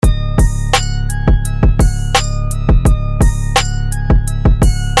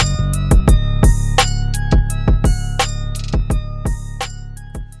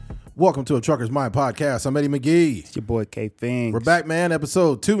Welcome to a Trucker's Mind podcast. I'm Eddie McGee. It's your boy K Fings. We're back, man.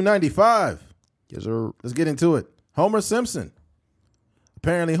 Episode 295. Yes, sir. Let's get into it. Homer Simpson.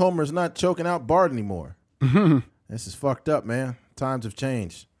 Apparently, Homer's not choking out Bart anymore. This is fucked up, man. Times have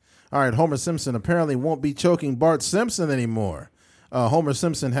changed. All right, Homer Simpson apparently won't be choking Bart Simpson anymore. Homer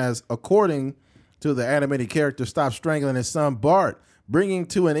Simpson has, according to the animated character, stopped strangling his son Bart, bringing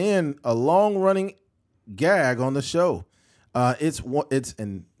to an end a long-running gag on the show.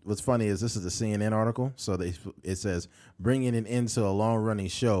 And what's funny is this is a CNN article, so it says bringing an end to a long-running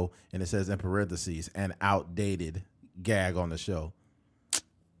show, and it says in parentheses an outdated gag on the show.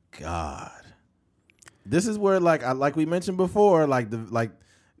 God, this is where like we mentioned before, like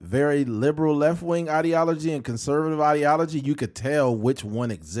very liberal left-wing ideology and conservative ideology, you could tell which one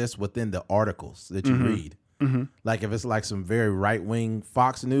exists within the articles that you read. Like if it's like some very right-wing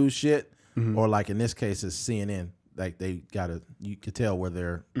Fox News shit, or like in this case it's CNN. Like you could tell where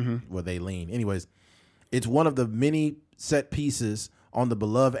they lean. Anyways, it's one of the many set pieces on the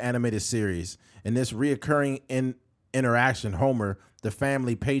beloved animated series. In this reoccurring interaction, Homer, the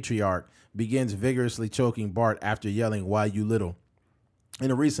family patriarch, begins vigorously choking Bart after yelling, "Why you little?" In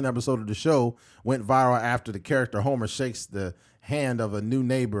a recent episode of the show, went viral after the character Homer shakes the hand of a new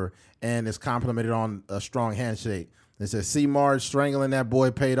neighbor and is complimented on a strong handshake. It says, "See, Marge, strangling that boy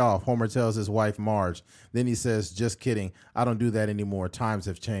paid off," Homer tells his wife, Marge. Then he says, "Just kidding. I don't do that anymore. Times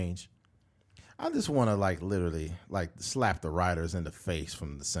have changed." I just want to literally slap the writers in the face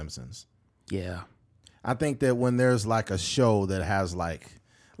from The Simpsons. Yeah. I think that when there's a show that has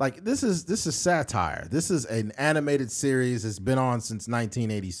this is satire. This is an animated series that's been on since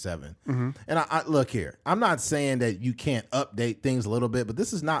 1987. And I look here. I'm not saying that you can't update things a little bit, but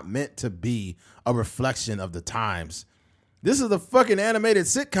this is not meant to be a reflection of the times. This is a fucking animated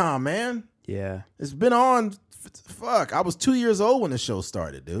sitcom, man. Yeah. It's been on. Fuck, I was 2 years old when the show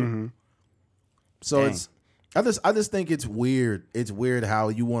started, dude. So Dang. I just think it's weird. It's weird how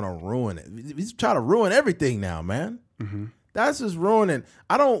you want to ruin it. He's trying to ruin everything now, man. That's just ruining.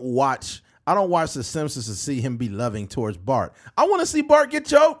 I don't watch The Simpsons to see him be loving towards Bart. I want to see Bart get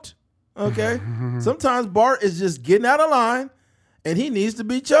choked. Okay. Sometimes Bart is just getting out of line and he needs to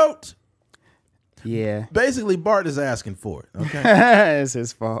be choked. Yeah. Basically, Bart is asking for it. Okay. It's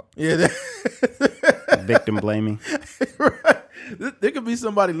his fault. Yeah. Victim blaming. Right. There could be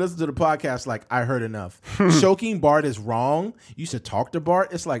somebody listening to the podcast like, I heard enough. Choking Bart is wrong. You should talk to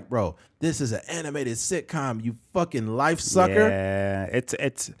Bart. It's like, bro, this is an animated sitcom, you fucking life sucker. Yeah.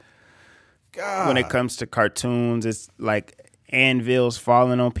 It's God. When it comes to cartoons, it's like anvils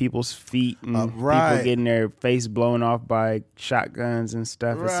falling on people's feet and people getting their face blown off by shotguns and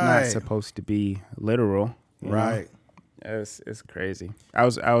stuff. Right. It's not supposed to be literal. You know? It's crazy. I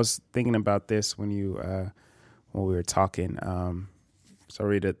was thinking about this when we were talking. So I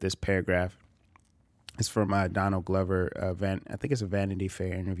read this paragraph. It's from Donald Glover. I think it's a Vanity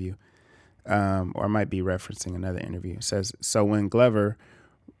Fair interview, or I might be referencing another interview. It says, so when Glover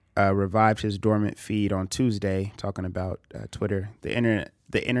revived his dormant feed on Tuesday, talking about Twitter, the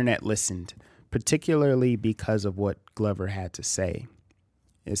internet listened, particularly because of what Glover had to say.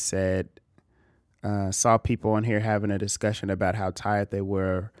 It said, saw people on here having a discussion about how tired they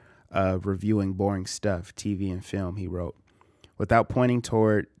were of reviewing boring stuff, TV and film, he wrote. Without pointing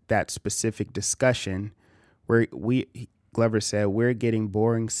toward that specific discussion, Glover said, we're getting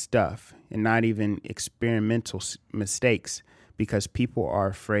boring stuff and not even experimental mistakes because people are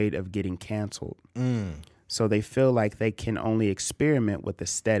afraid of getting canceled. So they feel like they can only experiment with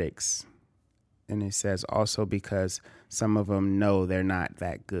aesthetics. And it says also because some of them know they're not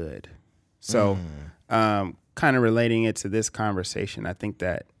that good. So kind of relating it to this conversation, I think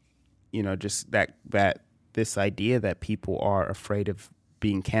that, just that this idea that people are afraid of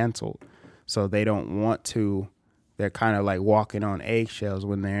being canceled. So they don't want to, they're kind of like walking on eggshells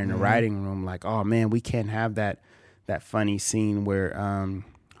when they're in the writing room, like, oh man, we can't have that funny scene where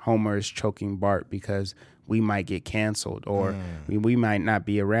Homer is choking Bart because we might get canceled, or we might not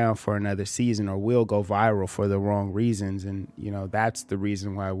be around for another season, or we'll go viral for the wrong reasons. And, that's the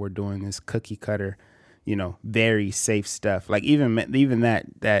reason why we're doing this cookie cutter, very safe stuff. Like even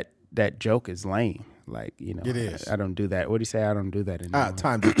that joke is lame. Like, it is. I don't do that. What do you say? I don't do that anymore.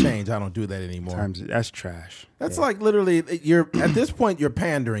 Times have changed. I don't do that anymore. That's trash. That's like literally at this point you're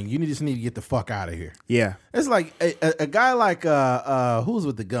pandering. You just need to get the fuck out of here. Yeah. It's like a guy like who's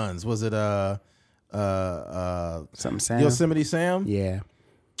with the guns? Was it something Sam? Yosemite Sam? Yeah.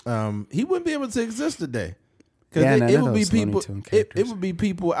 He wouldn't be able to exist today. Because Yeah, it would be people. It would be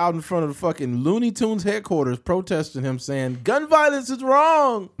people out in front of the fucking Looney Tunes headquarters protesting him, saying gun violence is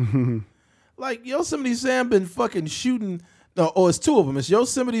wrong. Like Yosemite Sam been fucking shooting No, it's two of them. It's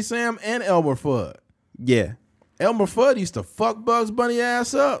Yosemite Sam and Elmer Fudd. Yeah. Elmer Fudd used to fuck Bugs Bunny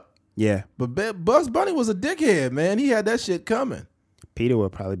ass up. Yeah. But Bugs Bunny was a dickhead, man. He had that shit coming. Peter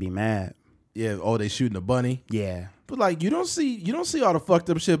would probably be mad. Yeah. Oh, they shooting a bunny. Yeah. But like you don't see all the fucked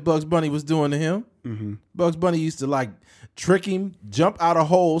up shit Bugs Bunny was doing to him. Mm-hmm. Bugs Bunny used to like trick him, jump out a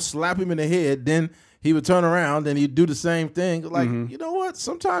hole, slap him in the head, then he would turn around and he'd do the same thing. Like, you know what?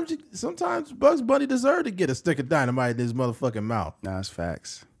 Sometimes Bugs Bunny deserved to get a stick of dynamite in his motherfucking mouth. Nah, it's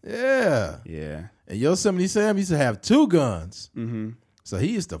facts. Yeah. Yeah. And Yosemite Sam used to have 2 guns. Mm-hmm. So he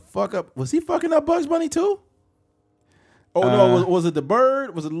used to fuck up. Was he fucking up Bugs Bunny too? Oh no, was it the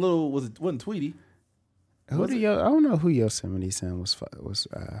bird? Wasn't Tweety? I don't know who Yosemite Sam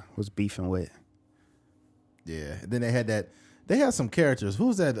was beefing with. Yeah. And then they had some characters.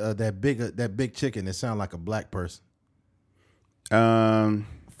 Who's that big chicken that sounded like a black person?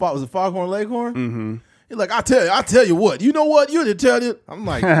 Was it Foghorn Leghorn? Mm-hmm. He's like, I tell you what. You know what? You didn't tell you. I'm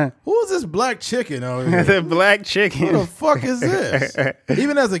like, who's this black chicken over here? The black chicken. Who the fuck is this?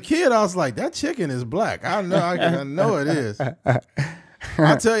 Even as a kid, I was like, that chicken is black. I know it is.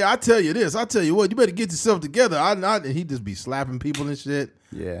 I tell you this. I tell you what. You better get yourself together. And he just be slapping people and shit.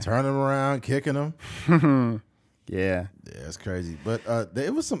 Yeah. Turning them around, kicking them. Yeah. Yeah, it's crazy. But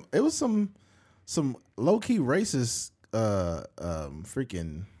it was some low key racist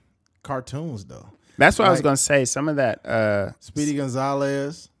freaking cartoons though. That's what I was gonna say. Some of that Speedy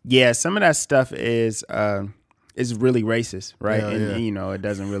Gonzalez. Yeah, some of that stuff is really racist, right? Yeah, and you know, it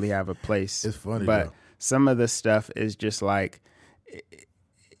doesn't really have a place. It's funny, but though. Some of the stuff is just like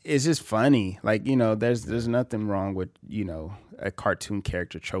it's just funny. Like, you know, there's nothing wrong with, you know, a cartoon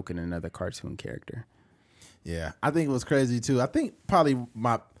character choking another cartoon character. Yeah, I think it was crazy too. I think probably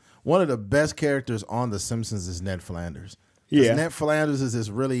one of the best characters on The Simpsons is Ned Flanders. Yeah, Ned Flanders is this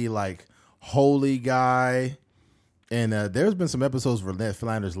really like holy guy, and there's been some episodes where Ned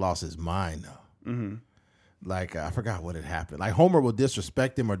Flanders lost his mind though. Mm-hmm. Like I forgot what had happened. Like Homer will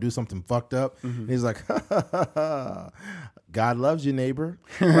disrespect him or do something fucked up. Mm-hmm. He's like, "God loves you, neighbor."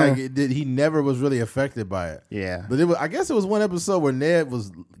 Like he never was really affected by it. Yeah, but I guess it was one episode where Ned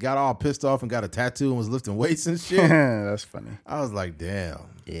got all pissed off and got a tattoo and was lifting weights and shit. That's funny. I was like, "Damn,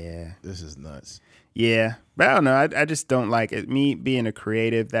 yeah, this is nuts." Yeah, but I don't know. I just don't like it. Me being a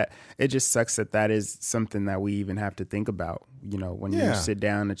creative, that it just sucks that is something that we even have to think about. You know, when you sit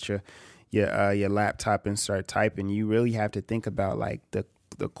down at your laptop and start typing, you really have to think about like the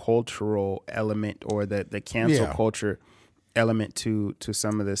cultural element or the cancel culture element to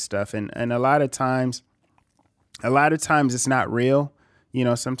some of this stuff. And a lot of times it's not real. You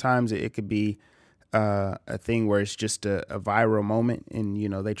know, sometimes it could be a thing where it's just a viral moment and, you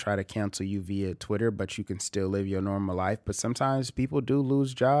know, they try to cancel you via Twitter, but you can still live your normal life. But sometimes people do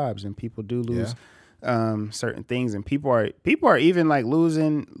lose jobs and people do lose certain things, and people are even like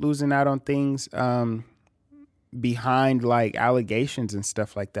losing out on things behind like allegations and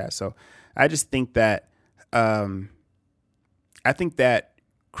stuff like that. So I just think that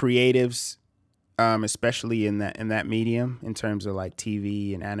creatives, especially in that medium, in terms of like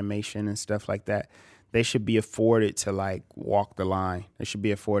TV and animation and stuff like that, they should be afforded to like walk the line. They should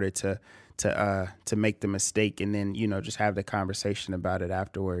be afforded to make the mistake and then, you know, just have the conversation about it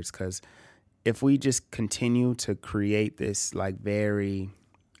afterwards. Because if we just continue to create this like very,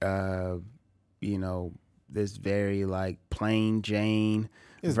 you know, this very like plain Jane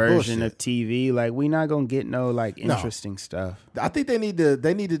version bullshit of TV, like we're not gonna get no like interesting stuff. I think they need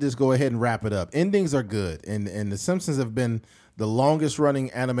to just go ahead and wrap it up. Endings are good, and The Simpsons have been the longest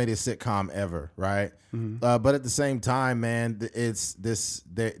running animated sitcom ever, right? Mm-hmm. But at the same time, man, it's this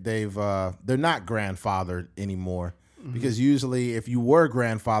they're not grandfathered anymore. Mm-hmm. Because usually, if you were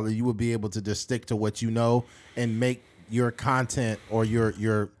grandfather, you would be able to just stick to what you know and make your content or your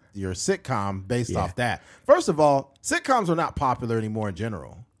sitcom based off that. First of all, sitcoms are not popular anymore in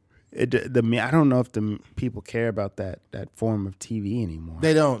general. I don't know if the people care about that form of TV anymore.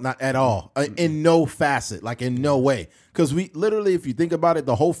 They don't, not at all. In no facet, like in no way. Because we literally, if you think about it,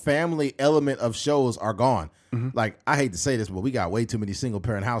 the whole family element of shows are gone. Mm-hmm. Like, I hate to say this, but we got way too many single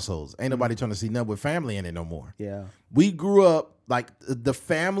parent households. Ain't nobody trying to see nothing with family in it no more. Yeah. We grew up, like, the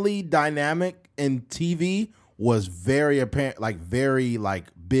family dynamic in TV was very apparent, like very like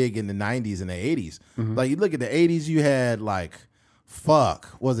big in the 90s and the 80s. Mm-hmm. Like you look at the 80s, you had like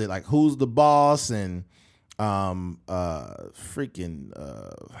was it like Who's the Boss and what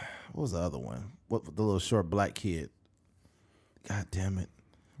was the other one? What the little short black kid? God damn it.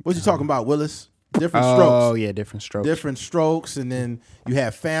 What you talking about, Willis? Different Strokes. Oh yeah, Different Strokes. Different Strokes, and then you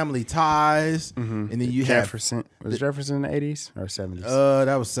have Family Ties, and then you Jefferson. Was Jefferson in the 80s or 70s?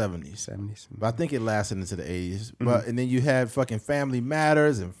 That was 70s. 70s. But I think it lasted into the 80s. But and then you had fucking Family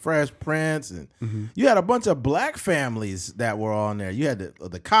Matters and Fresh Prince, and you had a bunch of black families that were on there. You had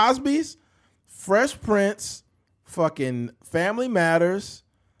the Cosbys, Fresh Prince, fucking Family Matters.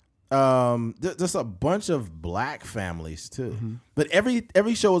 Just a bunch of black families too. But every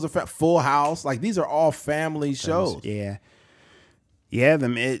show was a Full House. Like these are all family shows. Yeah. I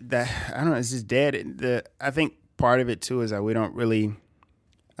don't know. It's just dead. I think part of it too is that we don't really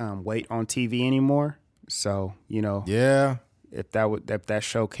wait on TV anymore. So yeah. If that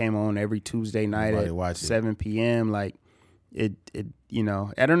show came on every Tuesday night at 7 p.m., like it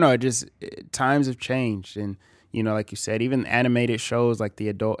I don't know. Times have changed, and like you said, even animated shows like the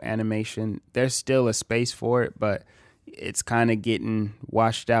adult animation, there's still a space for it, but it's kind of getting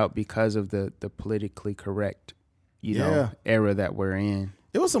washed out because of the politically correct, era that we're in.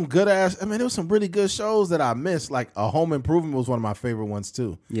 There was some there was some really good shows that I missed. Like A Home Improvement was one of my favorite ones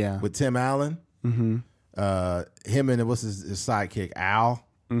too. Yeah. With Tim Allen. Him and what's his sidekick, Al.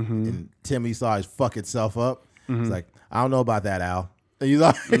 And Tim used to always fuck itself up. It's like, I don't know about that, Al. And he's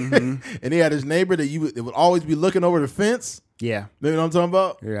like, and he had his neighbor that it would always be looking over the fence. Yeah. You know what I'm talking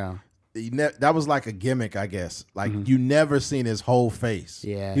about? Yeah. That was like a gimmick, I guess. Like you never seen his whole face.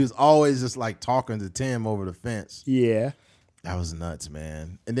 Yeah. He was always just like talking to Tim over the fence. Yeah. That was nuts,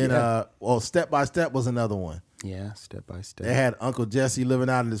 man. And then, Step by Step was another one. Yeah, Step by Step. They had Uncle Jesse living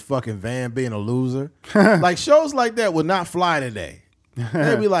out in his fucking van being a loser. Like shows like that would not fly today.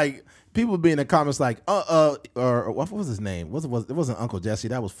 They'd be like, people would be in the comments like, or what was his name? It wasn't Uncle Jesse.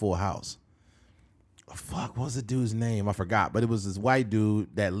 That was Full House. Fuck, what was the dude's name? I forgot. But it was this white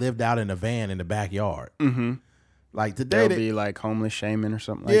dude that lived out in a van in the backyard. Like today, they'll be like homeless shaming or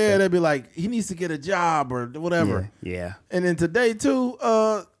something like that. Yeah, they'd be like, he needs to get a job or whatever. Yeah. And then today too,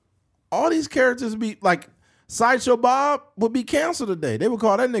 all these characters be like, Sideshow Bob would be canceled today. They would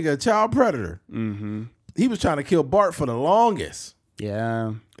call that nigga a child predator. He was trying to kill Bart for the longest.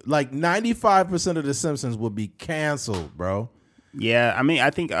 Yeah. Like 95% of the Simpsons would be canceled, bro. Yeah, I mean, I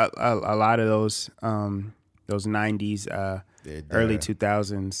think a lot of those 90s, early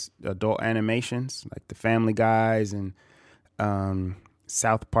 2000s adult animations, like the Family Guys and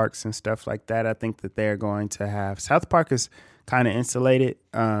South Parks and stuff like that, I think that they're going to have. South Park is kind of insulated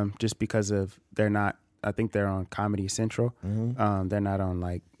just because of I think they're on Comedy Central. They're not on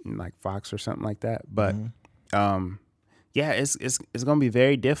like Fox or something like that. But yeah, it's going to be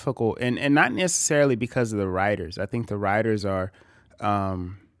very difficult, and not necessarily because of the writers. I think the writers are,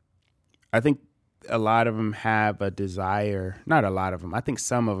 I think a lot of them have a desire. Not a lot of them. I think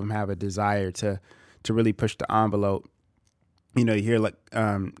some of them have a desire to really push the envelope. You hear like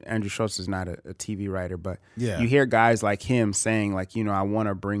Andrew Schultz is not a TV writer, but you hear guys like him saying like, I want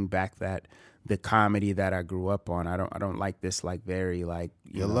to bring back the comedy that I grew up on. I don't like this like very like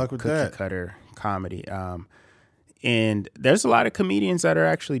cookie cutter comedy. And there's a lot of comedians that are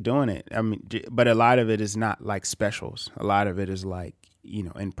actually doing it. I mean, but a lot of it is not like specials. A lot of it is like,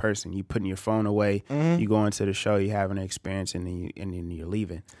 in person. You putting your phone away, you go into the show, you having an experience, and then you're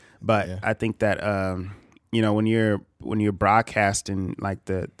leaving. But I think that when you're broadcasting like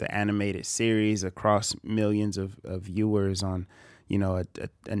the animated series across millions of viewers on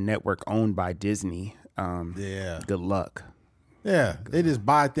a network owned by Disney, good luck. Yeah, they just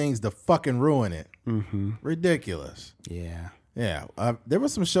buy things to fucking ruin it. Ridiculous. Yeah. Yeah. There were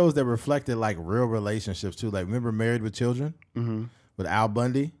some shows that reflected like real relationships too. Like remember Married with Children with Al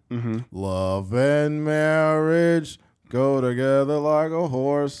Bundy? Love and marriage go together like a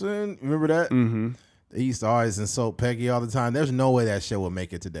horse and remember that? They used to always insult Peggy all the time. There's no way that show will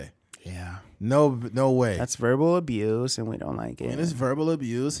make it today. Yeah. No way. That's verbal abuse, and we don't like it. And it's verbal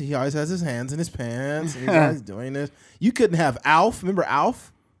abuse. He always has his hands in his pants. And he's always doing this. You couldn't have Alf. Remember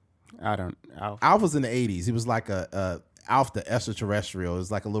Alf? Alf was in the 80s. He was like a Alf the extraterrestrial. It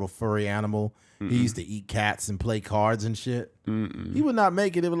was like a little furry animal. He used to eat cats and play cards and shit. He would not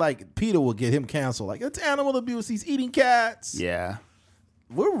make it. It was like Peter would get him canceled. Like, it's animal abuse. He's eating cats. Yeah.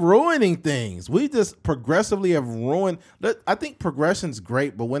 We're ruining things. We just progressively have ruined. I think progression's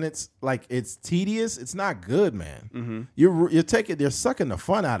great, but when it's like it's tedious, it's not good, man. You're sucking the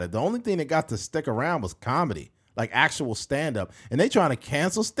fun out of it. The only thing that got to stick around was comedy, like actual stand up, and they trying to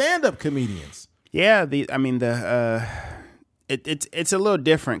cancel stand up comedians. Yeah, it's a little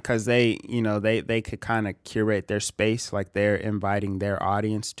different because they could kind of curate their space, like they're inviting their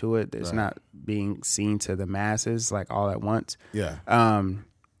audience to it. It's not being seen to the masses like all at once. Yeah.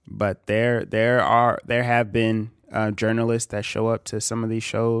 But there have been journalists that show up to some of these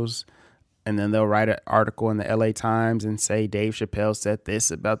shows and then they'll write an article in the LA Times and say Dave Chappelle said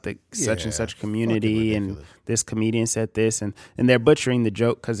this about the such and such community, and this comedian said this, and they're butchering the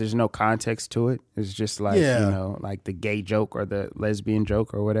joke because there's no context to it. It's just like, you know, like the gay joke or the lesbian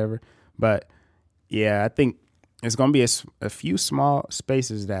joke or whatever. But yeah, I think it's going to be a few small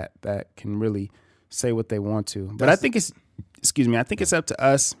spaces that can really say what they want to. But I think it's up to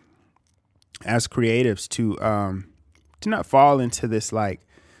us as creatives to not fall into this like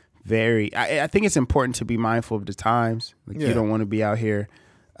I think it's important to be mindful of the times. Like you don't want to be out here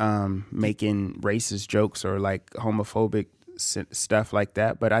making racist jokes or like homophobic stuff like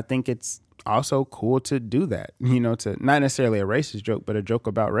that. But I think it's also cool to do that, you know, to not necessarily a racist joke, but a joke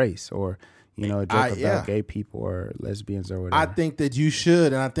about race, or, you know, a joke about gay people or lesbians or whatever. I think that you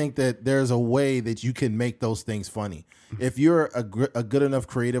should, and I think that there's a way that you can make those things funny. If you're a good enough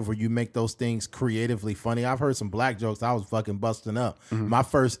creative where you make those things creatively funny. I've heard some black jokes I was fucking busting up. My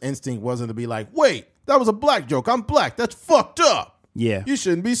first instinct wasn't to be like, wait, that was a black joke. I'm black. That's fucked up. Yeah. You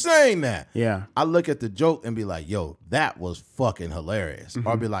shouldn't be saying that. Yeah. I look at the joke and be like, yo, that was fucking hilarious. Or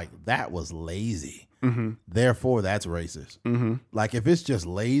I'll be like, that was lazy. Therefore, that's racist. Like if it's just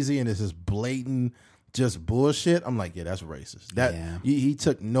lazy and it's just blatant, just bullshit, I'm like, yeah, that's racist. That he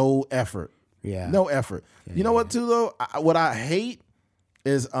took no effort. Yeah, no effort. You know what, too, though? What I hate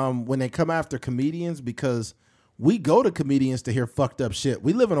is when they come after comedians, because we go to comedians to hear fucked up shit.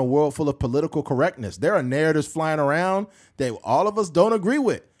 We live in a world full of political correctness. There are narratives flying around that all of us don't agree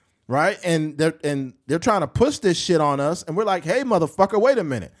with, right? And they're trying to push this shit on us, and we're like, hey, motherfucker, wait a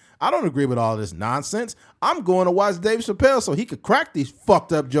minute. I don't agree with all this nonsense. I'm going to watch Dave Chappelle so he could crack these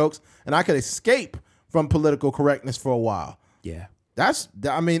fucked up jokes and I could escape from political correctness for a while. Yeah.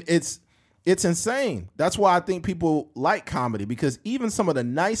 It's insane. That's why I think people like comedy, because even some of the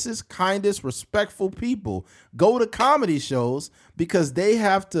nicest, kindest, respectful people go to comedy shows because they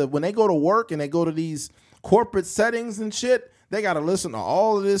have to, when they go to work and they go to these corporate settings and shit, they got to listen to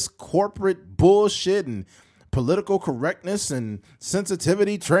all of this corporate bullshit and political correctness and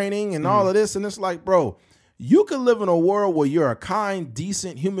sensitivity training and all of this. And it's like, bro, you can live in a world where you're a kind,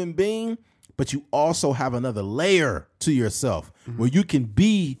 decent human being, but you also have another layer to yourself where you can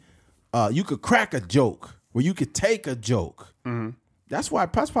be, you could crack a joke, where you could take a joke. That's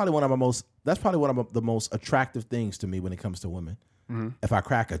probably one of the most attractive things to me when it comes to women. If I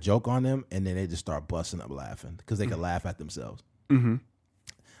crack a joke on them and then they just start busting up laughing because they can laugh at themselves.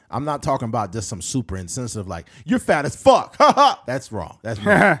 I'm not talking about just some super insensitive, like, you're fat as fuck. That's wrong. That's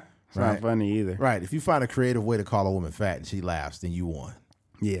wrong. It's not funny either. Right. If you find a creative way to call a woman fat and she laughs, then you won.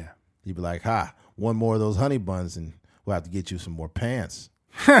 Yeah. You'd be like, one more of those honey buns and we'll have to get you some more pants.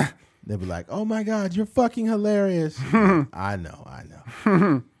 They'll be like, oh my God, you're fucking hilarious. I know.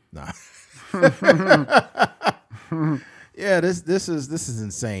 Nah. Yeah, this is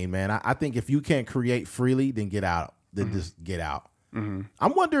insane, man. I think if you can't create freely, then get out. Then just get out. I'm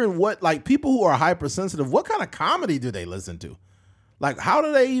wondering what, like, people who are hypersensitive, what kind of comedy do they listen to? Like, how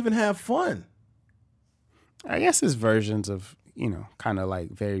do they even have fun? I guess it's versions of, you know, kind of like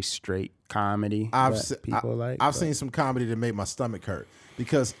very straight comedy I've seen some comedy that made my stomach hurt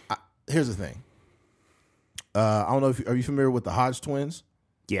because here's the thing. I don't know are you familiar with the Hodge twins?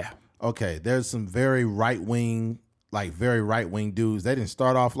 Yeah. Okay. There's some very right wing dudes. They didn't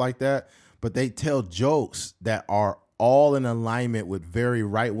start off like that, but they tell jokes that are all in alignment with very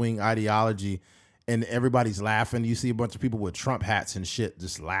right wing ideology, and everybody's laughing. You see a bunch of people with Trump hats and shit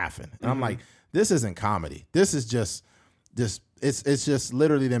just laughing. And I'm like, this isn't comedy. This is just it's just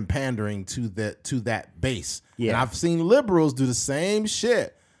literally them pandering to that base. Yeah. And I've seen liberals do the same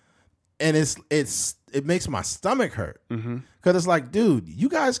shit. And it makes my stomach hurt. Because it's like, dude, you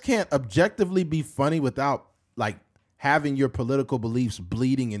guys can't objectively be funny without like having your political beliefs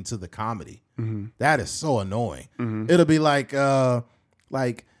bleeding into the comedy. That is so annoying. It'll be like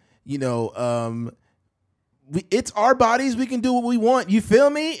it's our bodies, we can do what we want. You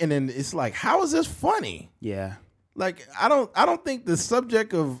feel me? And then it's like, how is this funny? Yeah. Like, I don't think the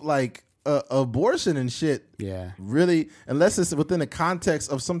subject of like abortion and shit, really, unless it's within the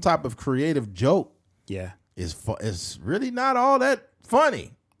context of some type of creative joke, is really not all that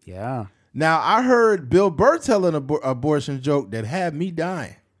funny. Yeah. Now, I heard Bill Burr tell an abortion joke that had me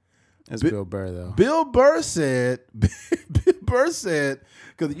dying. That's Bill Burr, though. Bill Burr said, because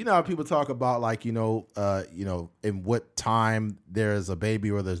you know how people talk about like, in what time there's a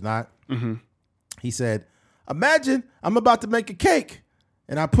baby or there's not. He said, imagine I'm about to make a cake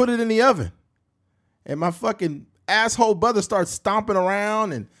and I put it in the oven and my fucking asshole brother starts stomping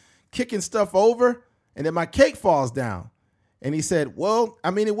around and kicking stuff over and then my cake falls down. And he said, well,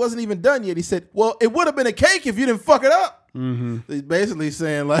 I mean, it wasn't even done yet. He said, well, it would have been a cake if you didn't fuck it up. He's basically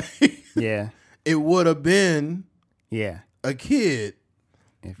saying like, it would have been a kid,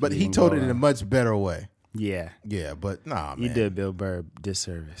 but he told it in a much better way. Yeah, but nah, man, you did Bill Burr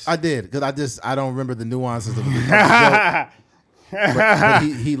disservice. I did because I don't remember the nuances of the joke. But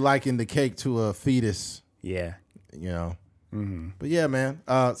he likened the cake to a fetus. Yeah, you know. But yeah, man,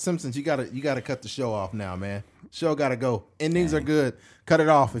 Simpsons, you gotta cut the show off now, man. Show gotta go. Endings are good. Cut it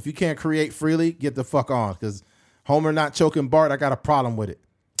off. If you can't create freely, get the fuck on. Because Homer not choking Bart, I got a problem with it.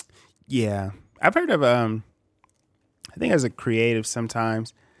 Yeah, I've heard of I think as a creative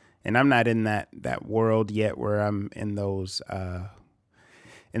sometimes, and I'm not in that world yet where I'm in those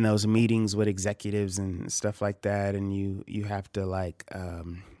meetings with executives and stuff like that, and you have to like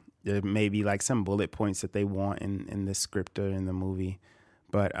there may be like some bullet points that they want in the script or in the movie,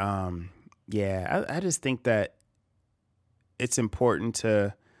 but I just think that it's important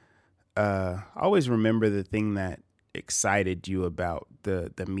to always remember the thing that excited you about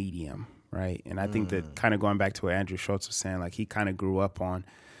the medium, right? And I think that kind of going back to what Andrew Schultz was saying, like he kind of grew up on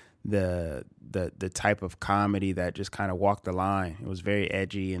the type of comedy that just kind of walked the line. It was very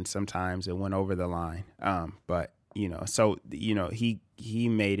edgy and sometimes it went over the line. But he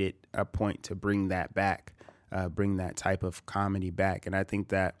made it a point to bring that back, bring that type of comedy back. And I think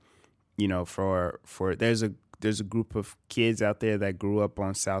that, for there's a group of kids out there that grew up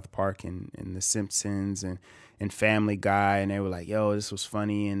on South Park and The Simpsons and Family Guy, and they were like, yo, this was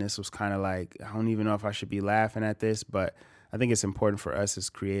funny, and this was kind of like, I don't even know if I should be laughing at this, but I think it's important for us as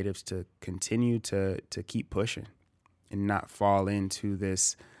creatives to continue to keep pushing and not fall into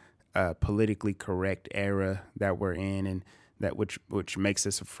this politically correct era that we're in, and that which makes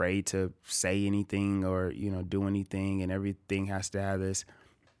us afraid to say anything or do anything, and everything has to have this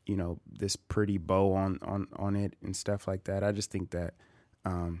this pretty bow on it and stuff like that. I just think that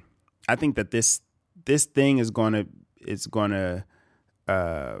this thing is gonna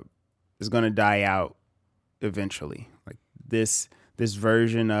die out eventually. Like this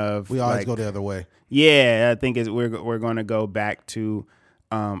version of, we always go the other way. Yeah, I think we're gonna go back to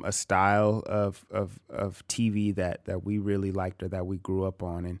a style of TV that we really liked or that we grew up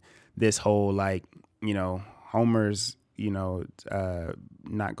on, and this whole Homer's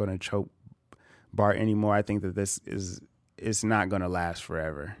not gonna choke Bart anymore. I think that this is not gonna last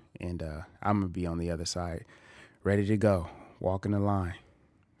forever, and I'm gonna be on the other side, ready to go, walking the line.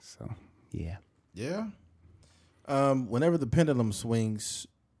 So yeah. Whenever the pendulum swings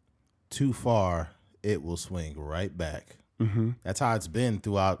too far, it will swing right back. Mm-hmm. That's how it's been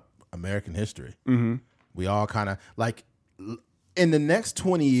throughout American history. Mm-hmm. We all kind of like in the next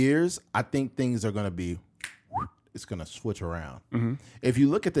 20 years, I think things are going to be, it's going to switch around. Mm-hmm. If you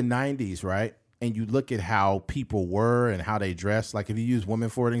look at the 90s, right, and you look at how people were and how they dressed, like if you use women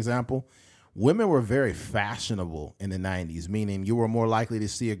for an example, women were very fashionable in the 90s, meaning you were more likely to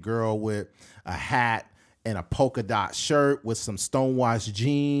see a girl with a hat and a polka dot shirt with some stonewashed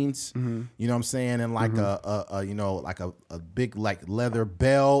jeans, mm-hmm. You know what I'm saying? And like mm-hmm. a big like leather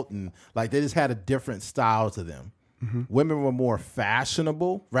belt, and like they just had a different style to them. Mm-hmm. Women were more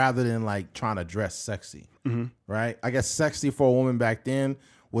fashionable rather than like trying to dress sexy, mm-hmm. Right? I guess sexy for a woman back then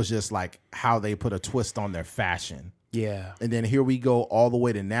was just like how they put a twist on their fashion. Yeah. And then here we go all the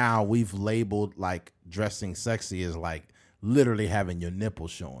way to now. We've labeled like dressing sexy as like literally having your nipples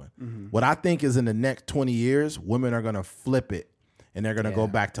showing. Mm-hmm. What I think is in the next 20 years, women are going to flip it and they're going to go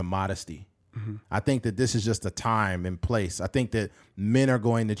back to modesty. Mm-hmm. I think that this is just a time and place. I think that men are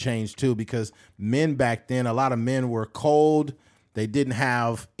going to change too, because men back then, a lot of men were cold. They didn't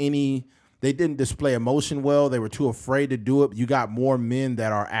display emotion well. They were too afraid to do it. You got more men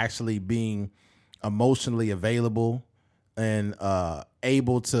that are actually being emotionally available and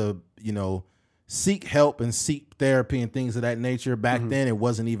able to, seek help and seek therapy and things of that nature. Back mm-hmm. then, it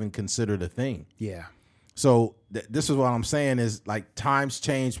wasn't even considered a thing. Yeah. So this is what I'm saying is like times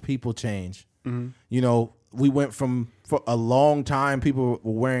change, people change. Mm-hmm. We went for a long time, people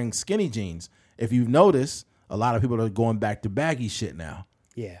were wearing skinny jeans. If you've noticed, a lot of people are going back to baggy shit now.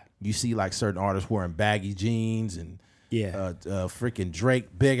 Yeah. You see like certain artists wearing baggy jeans and freaking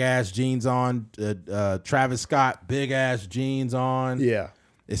Drake, big ass jeans on, Travis Scott, big ass jeans on. Yeah.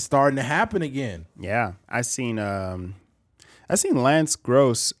 It's starting to happen again. Yeah, I seen Lance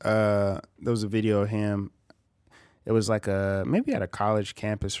Gross. There was a video of him. It was like maybe at a college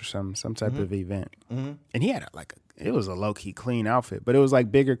campus or some type mm-hmm. of event, mm-hmm. and he had it was a low key clean outfit, but it was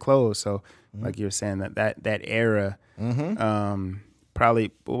like bigger clothes. So, mm-hmm. like you were saying that era, mm-hmm.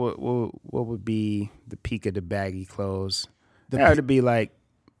 Probably what would be the peak of the baggy clothes? That would be like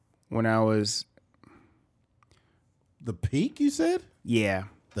when I was the peak. You said, yeah.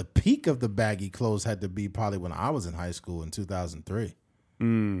 the peak of the baggy clothes had to be probably when I was in high school in 2003.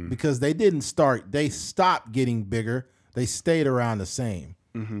 Because they stopped getting bigger. They stayed around the same.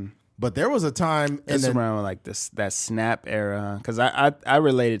 Mm-hmm. But there was a time it's around like that Snap era, because I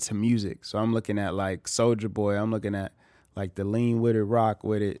related to music, so I'm looking at like Soulja Boy, I'm looking at like the Lean With It, Rock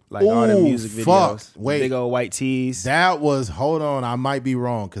With It, like all the music videos, big old white tees. Hold on, I might be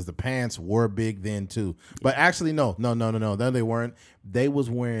wrong because the pants were big then too. But actually, no, they weren't. They was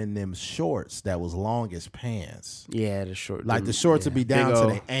wearing them shorts that was long as pants. Yeah, the short, like the shorts would be down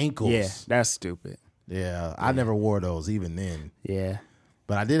to their ankles. Yeah, that's stupid. Yeah, I never wore those even then. Yeah.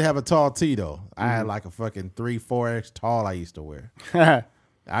 But I did have a tall tee, though. I had like a fucking 3-4X tall I used to wear.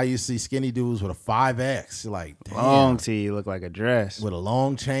 I used to see skinny dudes with a 5X. Like, damn. Long tee, look like a dress. With a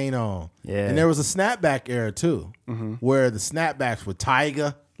long chain on. Yeah. And there was a snapback era, too, where the snapbacks were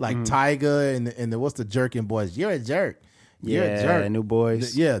Tyga, like Tyga and what's the jerking boys? You're a jerk. You're a jerk. New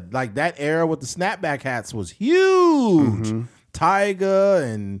boys. Yeah, like that era with the snapback hats was huge. Tyga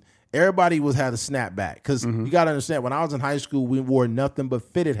and... Everybody had a snapback because you got to understand, when I was in high school, we wore nothing but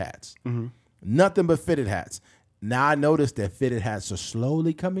fitted hats. Nothing but fitted hats. Now I noticed that fitted hats are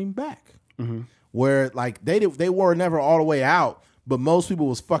slowly coming back. Where like they were never all the way out, but most people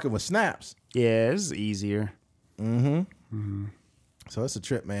was fucking with snaps. Yeah, it's easier. So it's a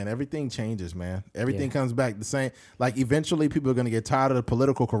trip, man. Everything changes, man. Everything comes back the same. Like eventually people are going to get tired of the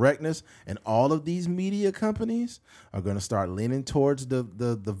political correctness, and all of these media companies are going to start leaning towards the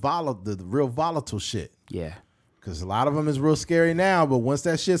real volatile shit. Yeah. Because a lot of them is real scary now, but once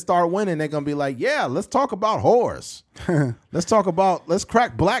that shit start winning, they're going to be like, yeah, let's talk about whores. let's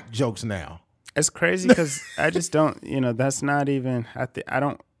crack black jokes now. It's crazy because I just don't, that's not even, I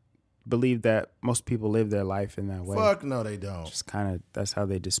don't believe that most people live their life in that way. Fuck no, they don't. Just kind of, that's how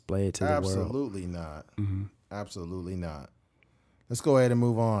they display it to the world. Absolutely not. Absolutely not. Let's go ahead and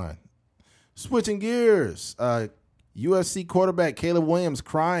move on. Switching gears. USC quarterback Caleb Williams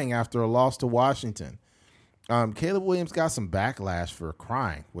crying after a loss to Washington. Caleb Williams got some backlash for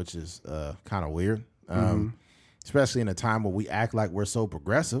crying, which is kind of weird. Especially in a time where we act like we're so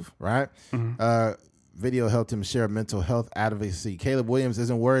progressive, right? Video helped him share mental health advocacy. Caleb Williams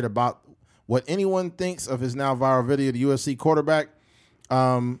isn't worried about what anyone thinks of his now viral video. The USC quarterback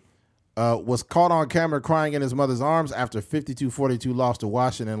was caught on camera crying in his mother's arms after 52-42 loss to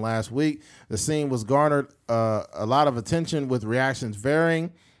Washington last week. The scene was garnered a lot of attention, with reactions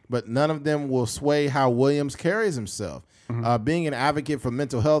varying, but none of them will sway how Williams carries himself. Being an advocate for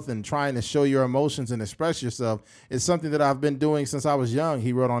mental health and trying to show your emotions and express yourself is something that I've been doing since I was young,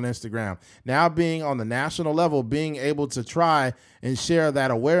 he wrote on Instagram. Now being on the national level, being able to try and share that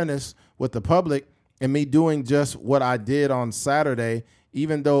awareness with the public, and me doing just what I did on Saturday,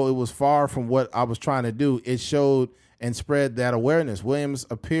 even though it was far from what I was trying to do, it showed and spread that awareness. Williams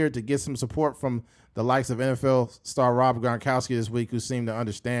appeared to get some support from the likes of NFL star Rob Gronkowski this week, who seemed to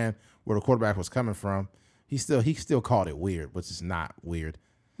understand where the quarterback was coming from. He still called it weird, which is not weird.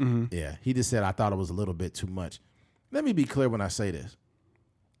 Yeah, he just said, I thought it was a little bit too much. Let me be clear when I say this.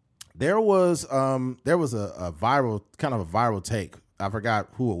 There was a viral take. I forgot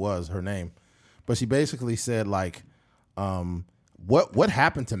who it was, her name, but she basically said like, what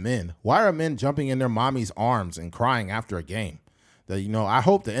happened to men? Why are men jumping in their mommy's arms and crying after a game? I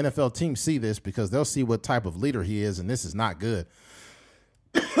hope the NFL team see this, because they'll see what type of leader he is, and this is not good.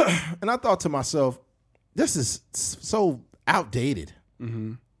 And I thought to myself, this is so outdated.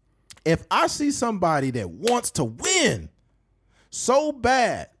 If I see somebody that wants to win so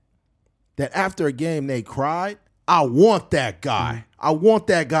bad that after a game they cried, I want that guy. I want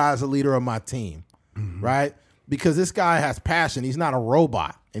that guy as a leader of my team, right? Because this guy has passion. He's not a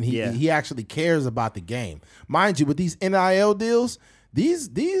robot, and he actually cares about the game. Mind you, with these NIL deals, these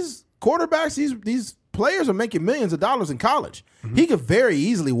quarterbacks, these players are making millions of dollars in college. He could very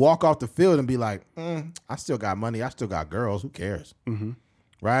easily walk off the field and be like, I still got money. I still got girls. Who cares?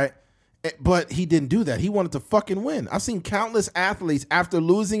 Right? But he didn't do that. He wanted to fucking win. I've seen countless athletes after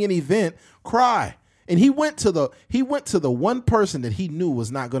losing an event cry. And he went to the one person that he knew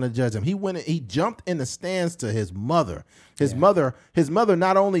was not going to judge him. He jumped in the stands to his mother. His mother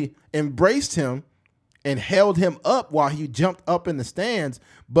not only embraced him and held him up while he jumped up in the stands,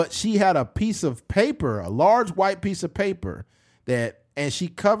 but she had a piece of paper, a large white piece of paper, and she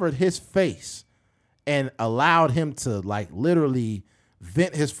covered his face and allowed him to like literally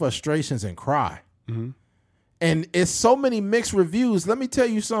vent his frustrations and cry. And it's so many mixed reviews. Let me tell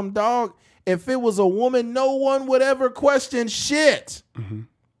you something, dog. If it was a woman, no one would ever question shit.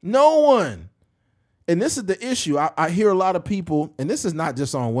 No one. And this is the issue. I hear a lot of people, and this is not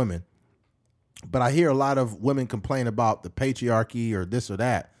just on women. But I hear a lot of women complain about the patriarchy or this or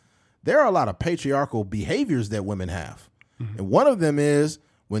that. There are a lot of patriarchal behaviors that women have. Mm-hmm. And one of them is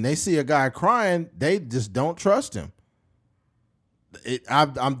when they see a guy crying, they just don't trust him.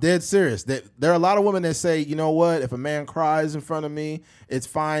 I'm dead serious. There are a lot of women that say, you know what, if a man cries in front of me, it's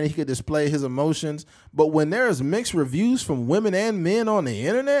fine. He could display his emotions. But when there's mixed reviews from women and men on the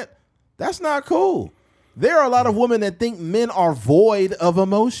internet, that's not cool. There are a lot of women that think men are void of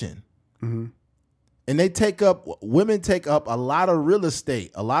emotion. Mm-hmm. And women take up a lot of real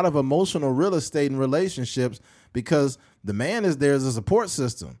estate, a lot of emotional real estate in relationships because the man is there as a support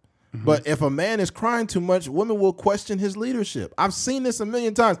system. Mm-hmm. But if a man is crying too much, women will question his leadership. I've seen this a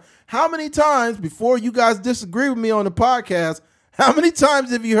million times. How many times, before you guys disagree with me on the podcast, how many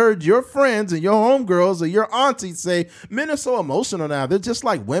times have you heard your friends and your homegirls or your aunties say, men are so emotional now. They're just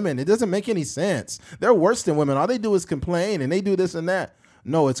like women. It doesn't make any sense. They're worse than women. All they do is complain and they do this and that.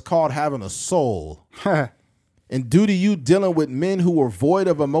 No, it's called having a soul. And due to you dealing with men who were void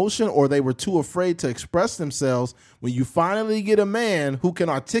of emotion or they were too afraid to express themselves, when you finally get a man who can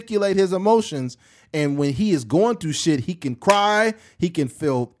articulate his emotions, and when he is going through shit, he can cry, he can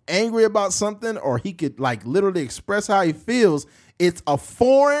feel angry about something, or he could like literally express how he feels, it's a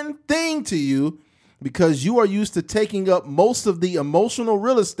foreign thing to you because you are used to taking up most of the emotional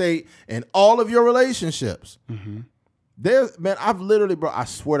real estate in all of your relationships. Mm-hmm. Man, I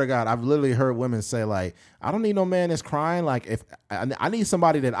swear to God, I've literally heard women say like, I don't need no man that's crying. Like if I need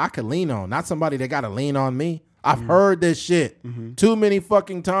somebody that I can lean on, not somebody that got to lean on me. I've heard this shit too many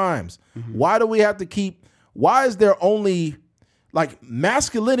fucking times. Mm-hmm. Why is there only like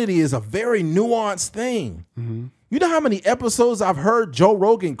masculinity is a very nuanced thing. Mm-hmm. You know how many episodes I've heard Joe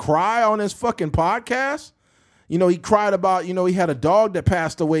Rogan cry on his fucking podcast? You know, he cried about, you know, he had a dog that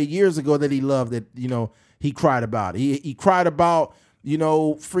passed away years ago that he loved that, you know, he cried about. He cried about, you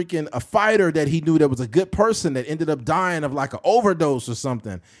know, freaking a fighter that he knew that was a good person that ended up dying of like an overdose or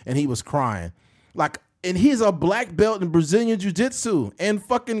something. And he was crying. Like, and he's a black belt in Brazilian jiu-jitsu and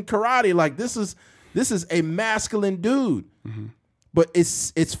fucking karate. Like this is a masculine dude. Mm-hmm. But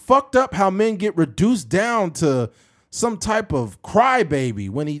it's fucked up how men get reduced down to some type of crybaby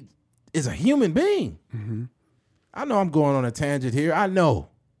when he is a human being. Mm-hmm. I know I'm going on a tangent here. I know.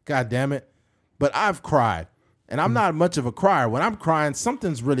 God damn it. But I've cried, and I'm not much of a crier. When I'm crying,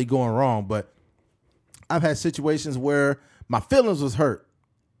 something's really going wrong. But I've had situations where my feelings was hurt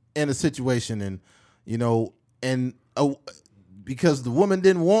in a situation, and you know, and because the woman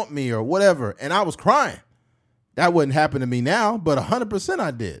didn't want me or whatever, and I was crying. That wouldn't happen to me now, but 100% I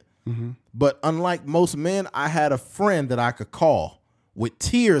did. Mm-hmm. But unlike most men, I had a friend that I could call with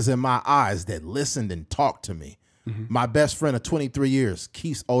tears in my eyes that listened and talked to me. Mm-hmm. My best friend of 23 years,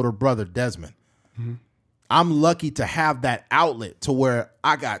 Keith's older brother, Desmond. Mm-hmm. I'm lucky to have that outlet to where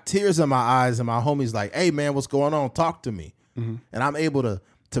I got tears in my eyes and my homie's like, hey, man, what's going on? Talk to me. Mm-hmm. And I'm able to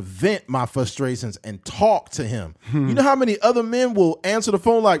vent my frustrations and talk to him. Mm-hmm. You know how many other men will answer the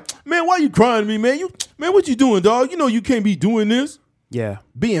phone like, man, why you crying to me, man? Man, what you doing, dog? You know you can't be doing this. Yeah.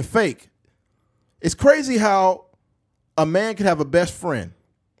 Being fake. It's crazy how a man can have a best friend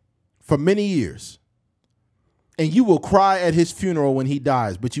for many years and you will cry at his funeral when he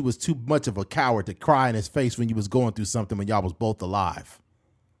dies, but you was too much of a coward to cry in his face when you was going through something when y'all was both alive.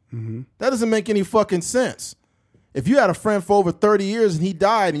 Mm-hmm. That doesn't make any fucking sense. If you had a friend for over 30 years and he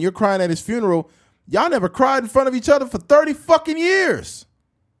died and you're crying at his funeral, y'all never cried in front of each other for 30 fucking years.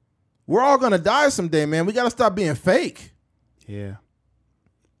 We're all going to die someday, man. We got to stop being fake. Yeah.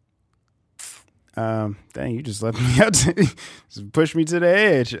 Dang, you just left me out. Just pushed me to the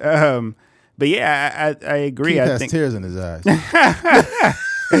edge. But yeah, I agree. Keith I has think tears in his eyes.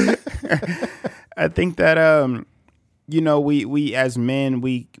 I think that you know, we as men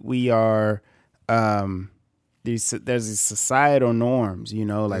we are there's these societal norms, you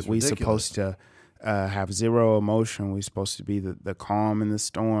know, like we're supposed to have zero emotion. We're supposed to be the calm in the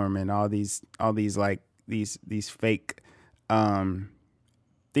storm, and all these like these fake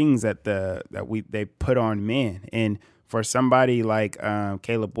things that they put on men. And for somebody like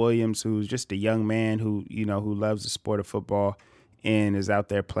Caleb Williams, who's just a young man who loves the sport of football and is out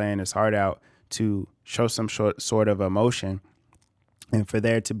there playing his heart out, to show some sort of emotion, and for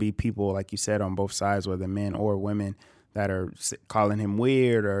there to be people, like you said, on both sides, whether men or women, that are calling him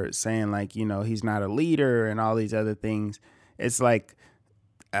weird or saying like, you know, he's not a leader and all these other things. It's like,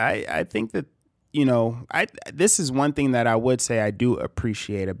 I think that, you know, this is one thing that I would say I do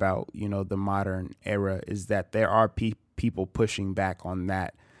appreciate about, you know, the modern era, is that there are people pushing back on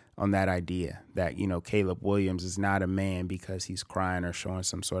that idea that, you know, Caleb Williams is not a man because he's crying or showing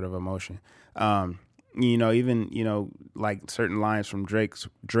some sort of emotion. even like certain lines from Drake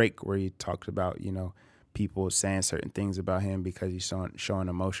where he talked about people saying certain things about him because he's showing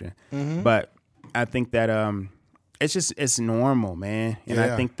emotion. Mm-hmm. But I think that it's normal, man, and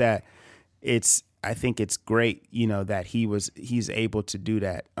I think that it's great, that he's able to do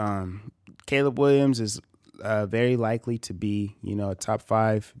that. Caleb Williams is very likely to be, a top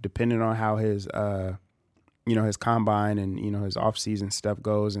 5, depending on how his his combine and his off-season stuff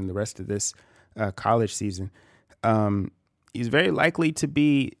goes and the rest of this college season. He's very likely to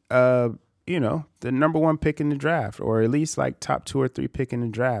be the number 1 pick in the draft, or at least like top 2 or 3 pick in the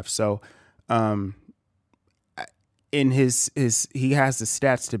draft. So in his he has the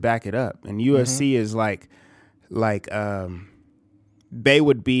stats to back it up, and USC is like they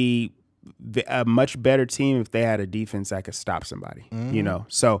would be a much better team if they had a defense that could stop somebody.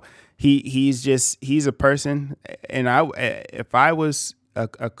 So he's a person, and if I was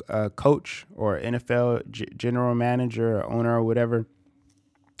a coach or NFL general manager or owner or whatever,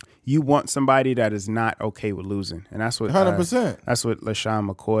 you want somebody that is not okay with losing, and that's what 100%. That's what LaShawn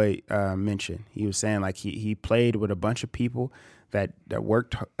McCoy mentioned. He was saying like he played with a bunch of people that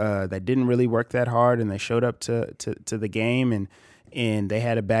worked that didn't really work that hard, and they showed up to the game, and they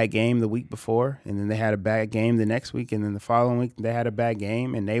had a bad game the week before, and then they had a bad game the next week, and then the following week they had a bad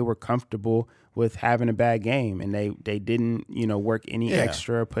game, and they were comfortable with having a bad game, and they didn't work any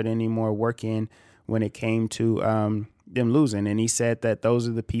extra, put any more work in when it came to them losing. And he said that those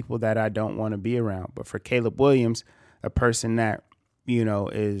are the people that I don't want to be around. But for Caleb Williams, a person that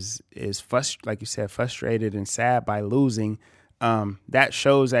is like you said, frustrated and sad by losing, that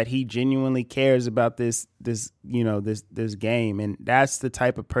shows that he genuinely cares about this game, and that's the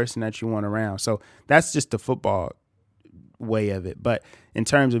type of person that you want around. So that's just the football way of it. But in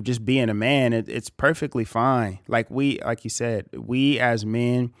terms of just being a man, it's perfectly fine. Like you said, we as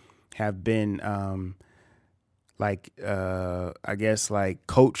men have been I guess like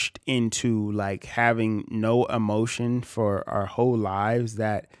coached into like having no emotion for our whole lives.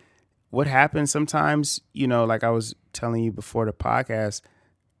 That what happens sometimes, like I was telling you before the podcast,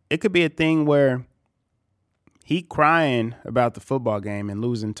 it could be a thing where he crying about the football game and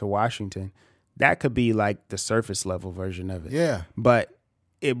losing to Washington. That could be like the surface level version of it. Yeah. But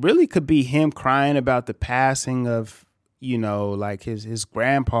it really could be him crying about the passing of, like his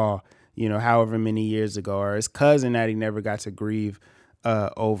grandpa, however many years ago, or his cousin that he never got to grieve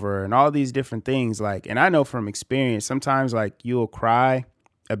over, and all these different things. Like, and I know from experience, sometimes like you'll cry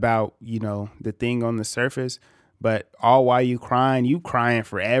about, the thing on the surface, but all while you crying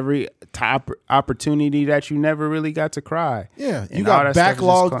for every top opportunity that you never really got to cry. Yeah. You got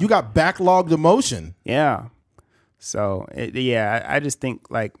backlogged emotion. Yeah. So I just think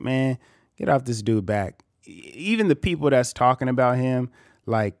like, man, get off this dude back. Even the people that's talking about him,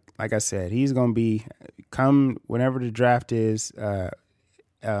 like I said, he's going to be come whenever the draft is at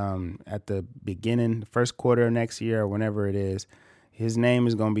the beginning, the first quarter of next year or whenever it is. His name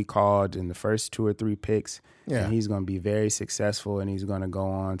is going to be called in the first 2 or 3 picks. Yeah. And he's going to be very successful, and he's going to go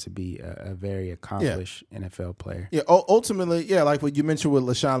on to be a very accomplished NFL player. Yeah, ultimately, like what you mentioned with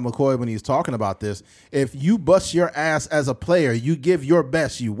LaShawn McCoy when he's talking about this, if you bust your ass as a player, you give your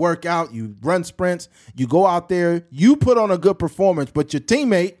best, you work out, you run sprints, you go out there, you put on a good performance, but your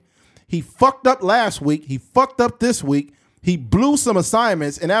teammate, he fucked up last week, he fucked up this week, he blew some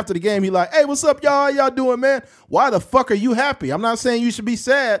assignments, and after the game, he like, hey, what's up, y'all? How y'all doing, man? Why the fuck are you happy? I'm not saying you should be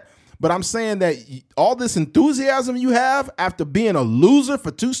sad, but I'm saying that all this enthusiasm you have after being a loser for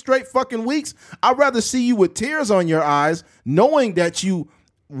 2 straight fucking weeks, I'd rather see you with tears on your eyes, knowing that you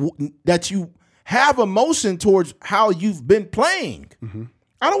have emotion towards how you've been playing. Mm-hmm.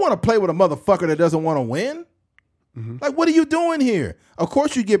 I don't want to play with a motherfucker that doesn't want to win. Mm-hmm. Like, what are you doing here? Of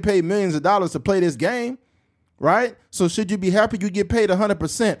course you get paid millions of dollars to play this game. Right? So should you be happy you get paid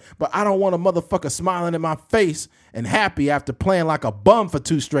 100%? But I don't want a motherfucker smiling in my face and happy after playing like a bum for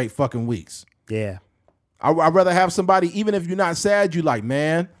 2 straight fucking weeks. Yeah. I'd rather have somebody, even if you're not sad, you like,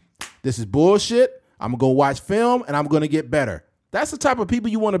 man, this is bullshit. I'm going to go watch film and I'm going to get better. That's the type of people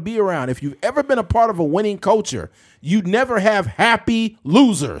you want to be around. If you've ever been a part of a winning culture, you never have happy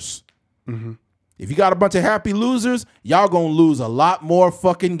losers. Mm-hmm. If you got a bunch of happy losers, y'all going to lose a lot more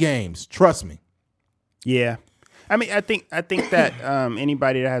fucking games. Trust me. Yeah. I mean, I think that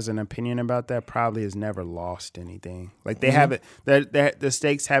anybody that has an opinion about that probably has never lost anything. Like they haven't, the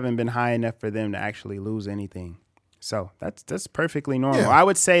stakes haven't been high enough for them to actually lose anything. So that's perfectly normal. Yeah. I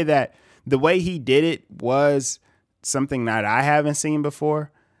would say that the way he did it was something that I haven't seen before.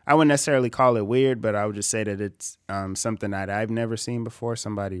 I wouldn't necessarily call it weird, but I would just say that it's something that I've never seen before.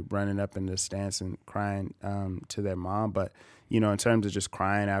 Somebody running up in the stands and crying to their mom. But, in terms of just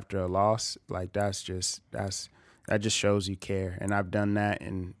crying after a loss, like that just shows you care. And I've done that,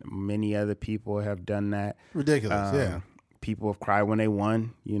 and many other people have done that. Ridiculous, yeah. People have cried when they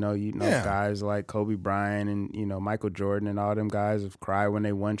won. Guys like Kobe Bryant and, Michael Jordan and all them guys have cried when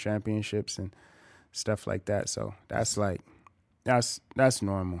they won championships and stuff like that. So that's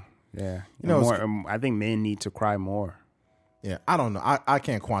normal. Yeah. I think men need to cry more. Yeah, I don't know. I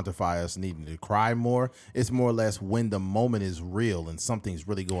can't quantify us needing to cry more. It's more or less when the moment is real and something's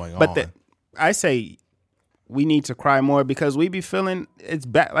really going on. But I say we need to cry more because we be feeling it's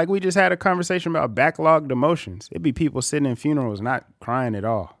back. Like we just had a conversation about backlogged emotions. It'd be people sitting in funerals not crying at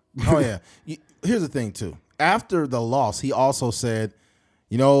all. Oh, yeah. Here's the thing, too. After the loss, he also said,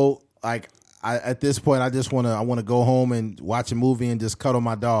 at this point, I want to go home and watch a movie and just cuddle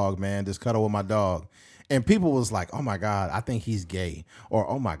my dog, man. Just cuddle with my dog. And people was like, oh, my God, I think he's gay. Or,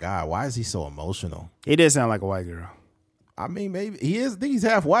 oh, my God, why is he so emotional? He did sound like a white girl. I mean, maybe he is. I think he's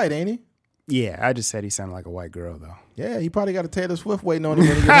half white, ain't he? Yeah, I just said he sounded like a white girl, though. Yeah, he probably got a Taylor Swift waiting on him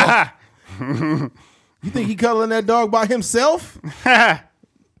when he get home. You think he cuddling that dog by himself?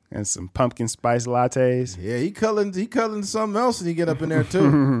 And some pumpkin spice lattes. Yeah, he cuddling something else when he get up in there,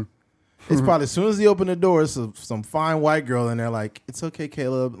 too. It's probably as soon as he opened the door, it's some fine white girl in there like, it's okay,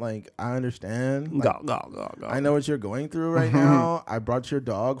 Caleb. Like, I understand. Like, go. I know what you're going through right now. I brought your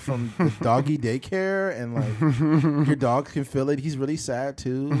dog from the doggy daycare, and like your dog can feel it. He's really sad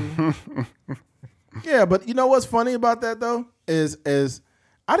too. Yeah, but you know what's funny about that though is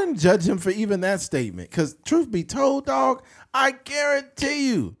I didn't judge him for even that statement because truth be told, dog, I guarantee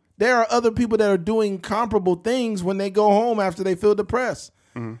you there are other people that are doing comparable things when they go home after they feel depressed.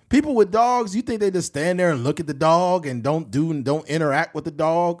 Mm-hmm. People with dogs, you think they just stand there and look at the dog and don't interact with the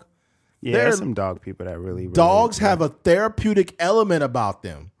dog? Yeah, there's some dog people that really dogs have a therapeutic element about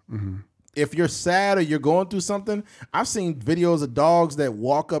them. Mm-hmm. If you're sad or you're going through something, I've seen videos of dogs that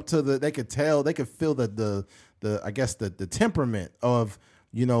walk up to they could feel the I guess the temperament of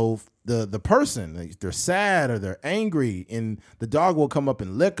the person. Like they're sad or they're angry, and the dog will come up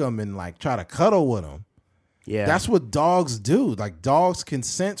and lick them and like try to cuddle with them. Yeah. That's what dogs do. Like dogs can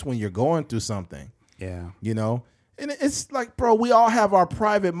sense when you're going through something. Yeah. And it's like, bro, we all have our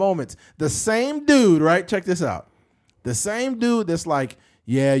private moments. The same dude, right? Check this out. The same dude that's like,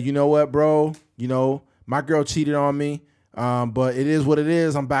 yeah, you know what, bro? My girl cheated on me. But it is what it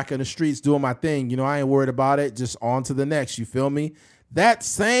is. I'm back in the streets doing my thing. I ain't worried about it. Just on to the next. You feel me? That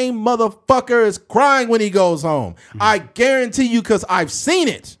same motherfucker is crying when he goes home. Mm-hmm. I guarantee you because I've seen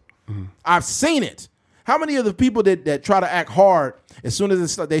it. Mm-hmm. I've seen it. How many of the people that try to act hard, as soon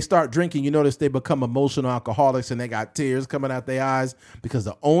as they start drinking, you notice they become emotional alcoholics and they got tears coming out their eyes because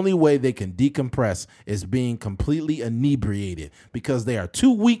the only way they can decompress is being completely inebriated because they are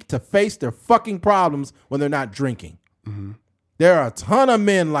too weak to face their fucking problems when they're not drinking. Mm-hmm. There are a ton of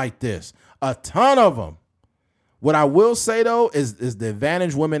men like this, a ton of them. What I will say, though, is the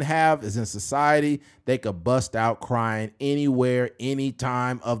advantage women have is in society, they could bust out crying anywhere, any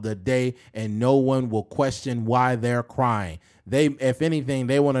time of the day, and no one will question why they're crying. If anything,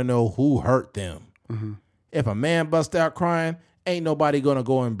 they want to know who hurt them. Mm-hmm. If a man busts out crying, ain't nobody going to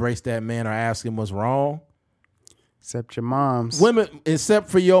go embrace that man or ask him what's wrong. Except your moms. Women, except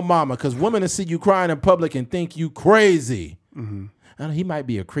for your mama, because women will see you crying in public and think you crazy. Mm-hmm. He might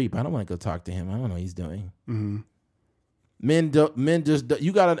be a creep. I don't want to go talk to him. I don't know what he's doing. Mm-hmm. Men just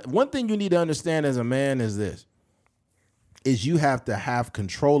you gotta. One thing you need to understand as a man is this: is you have to have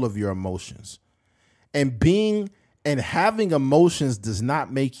control of your emotions, and having emotions does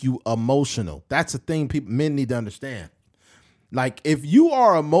not make you emotional. That's a thing men need to understand. Like if you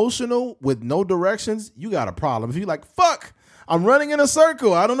are emotional with no directions, you got a problem. If you're like, fuck, I'm running in a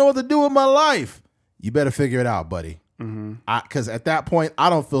circle, I don't know what to do with my life, you better figure it out, buddy. Because at that point,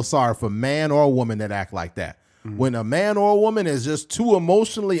 I don't feel sorry for man or woman that act like that. Mm-hmm. When a man or a woman is just too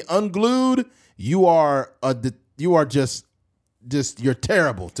emotionally unglued, you're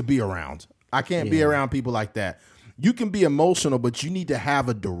terrible to be around. I can't be around people like that. You can be emotional, but you need to have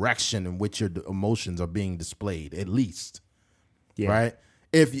a direction in which your emotions are being displayed, at least. Yeah. Right?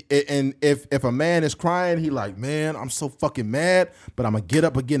 If a man is crying, he like, man, I'm so fucking mad, but I'm gonna get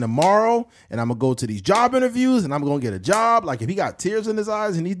up again tomorrow and I'm gonna go to these job interviews and I'm gonna get a job. Like if he got tears in his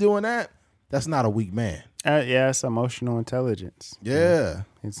eyes and he's doing that, that's not a weak man. Yeah, it's emotional intelligence. Yeah.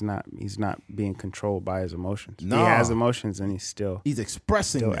 He's not being controlled by his emotions. No. He has emotions and he's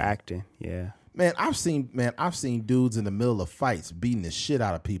expressing still them. Acting. Yeah. Man, I've seen dudes in the middle of fights beating the shit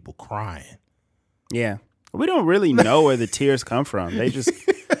out of people crying. Yeah. We don't really know where the tears come from. They just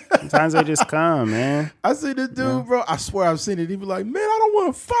Sometimes they just come, man. I see this dude, bro. I swear I've seen it. He be like, man, I don't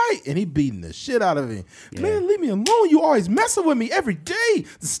want to fight. And he beating the shit out of him. Yeah. Man, leave me alone. You always messing with me every day.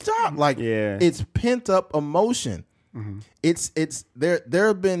 Stop. Like, it's pent up emotion. Mm-hmm. It's there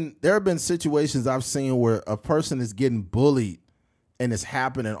have been situations I've seen where a person is getting bullied and it's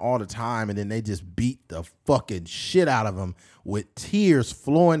happening all the time, and then they just beat the fucking shit out of them with tears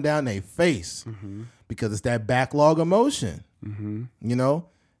flowing down their face because it's that backlog emotion. Mm-hmm. You know,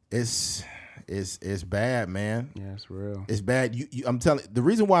 it's bad, man. Yeah, it's real. It's bad. I'm telling you, the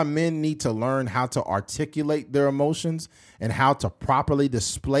reason why men need to learn how to articulate their emotions and how to properly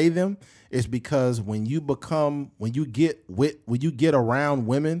display them is because when you get around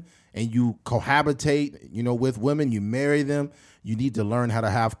women and you cohabitate, you know, with women, you marry them, you need to learn how to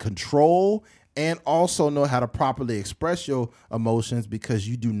have control and also know how to properly express your emotions because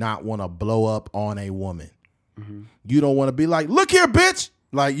you do not want to blow up on a woman. Mm-hmm. You don't want to be like, look here, bitch.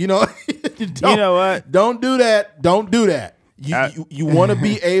 Like, you know, you know what? Don't do that. Don't do that. You want to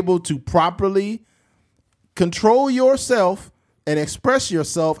be able to properly control yourself and express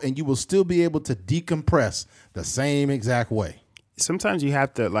yourself, and you will still be able to decompress the same exact way. Sometimes you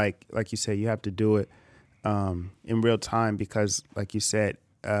have to, like you said, you have to do it in real time because, like you said,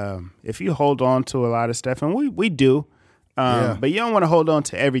 if you hold on to a lot of stuff, and we do, but you don't want to hold on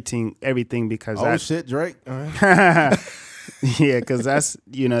to everything because shit, Drake. Yeah, because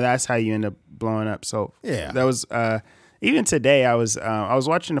that's how you end up blowing up. So that was even today. I was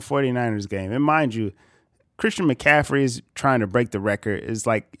watching the 49ers game, and mind you, Christian McCaffrey is trying to break the record. It's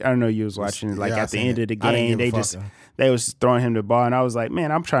like, I don't know, you was watching it, like at the end of the game, they was throwing him the ball, and I was like,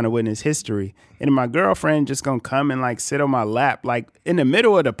 man, I'm trying to witness history. And my girlfriend just gonna come and like sit on my lap, like in the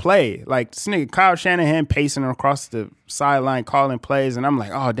middle of the play. Like this nigga Kyle Shanahan pacing across the sideline calling plays, and I'm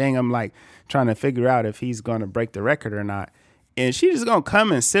like, oh dang, I'm like trying to figure out if he's gonna break the record or not. And she just gonna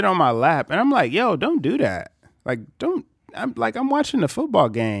come and sit on my lap, and I'm like, yo, don't do that. Like, don't. I'm watching the football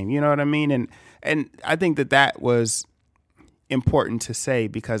game. You know what I mean? And I think that was important to say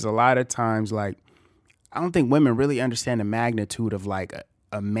because a lot of times, like, I don't think women really understand the magnitude of like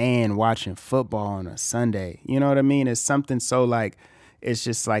a man watching football on a Sunday. You know what I mean? It's something so like, it's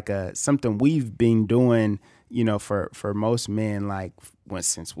just like something we've been doing, you know, for most men, like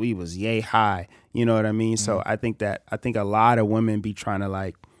since we was yay high. You know what I mean? Mm-hmm. So I think a lot of women be trying to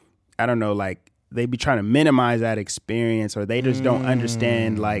like, I don't know, like they be trying to minimize that experience, or they just don't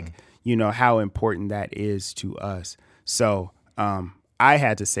understand like, you know, how important that is to us. So I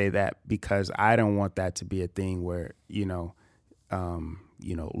had to say that because I don't want that to be a thing where,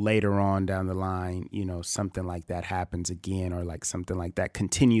 later on down the line, you know, something like that happens again, or like something like that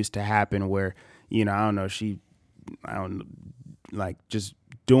continues to happen where, you know, I don't know, like just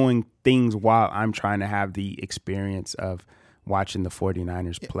doing things while I'm trying to have the experience of watching the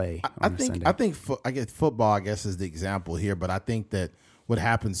 49ers play on Sunday. I guess football, I guess, is the example here, but I think that what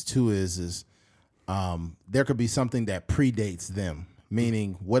happens too is there could be something that predates them,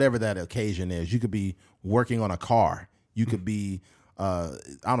 meaning whatever that occasion is. You could be working on a car. You could be,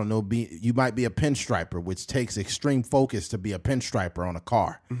 you might be a pinstriper, which takes extreme focus to be a pinstriper on a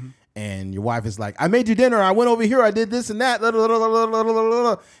car. Mm-hmm. And your wife is like, I made you dinner. I went over here. I did this and that.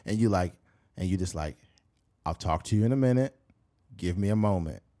 And you just like, I'll talk to you in a minute. Give me a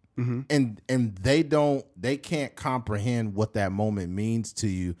moment. Mm-hmm. And they can't comprehend what that moment means to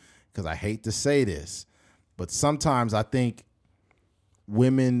you, because I hate to say this, but sometimes I think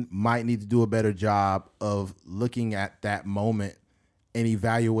women might need to do a better job of looking at that moment and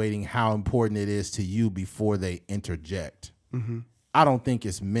evaluating how important it is to you before they interject. Mm-hmm. I don't think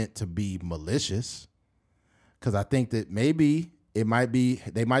it's meant to be malicious, because I think that maybe they might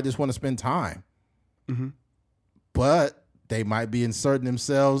just want to spend time, but they might be inserting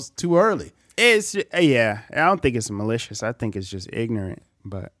themselves too early. I don't think it's malicious. I think it's just ignorant,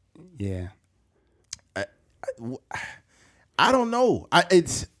 but yeah. I don't know.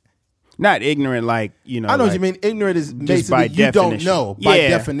 It's not ignorant, like, you know. I know like, what you mean. Ignorant is basically you don't know by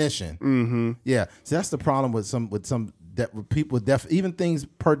definition. Mm-hmm. Yeah. So that's the problem with some people with even things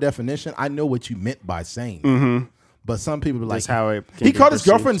per definition. I know what you meant by saying. Mm-hmm. But some people are like, he called his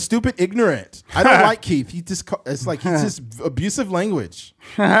girlfriend stupid, ignorant. I don't like Keith. It's like he's just abusive language.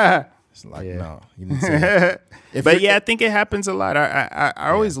 It's like, no, you didn't say that. But I think it happens a lot. I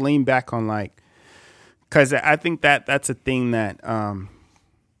always lean back on like, because I think that's a thing that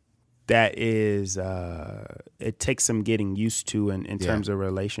that is it takes some getting used to in terms of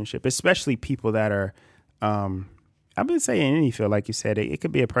relationship, especially people that are. I've been saying in any field, like you said, it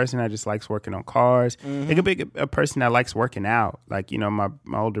could be a person that just likes working on cars. Mm-hmm. It could be a person that likes working out. Like, you know, my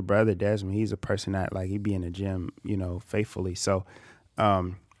older brother, Desmond, he's a person that like, he'd be in the gym, you know, faithfully. So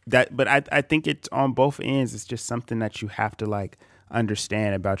but I think it's on both ends. It's just something that you have to like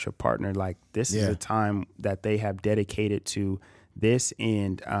understand about your partner. Like this is a time that they have dedicated to this,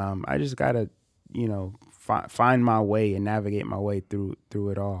 and I just gotta, find my way and navigate my way through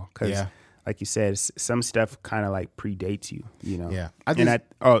it all. Because like you said, some stuff kind of like predates you, Yeah.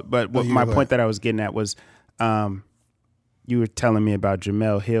 My point that I was getting at was, you were telling me about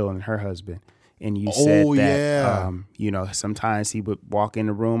Jamel Hill and her husband. And you said that, sometimes he would walk in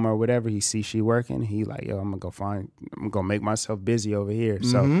the room or whatever. He see she working. He like, yo, I'm going to make myself busy over here.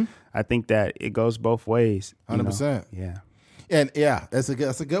 Mm-hmm. So I think that it goes both ways. 100%. Yeah. And that's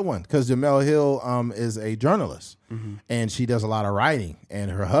a good one. Because Jamel Hill is a journalist and she does a lot of writing. And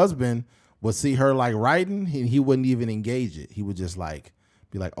her husband would see her like writing. He wouldn't even engage it. He would just like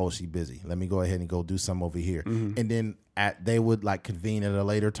be like, oh, she busy. Let me go ahead and go do something over here. Mm-hmm. And then they would like convene at a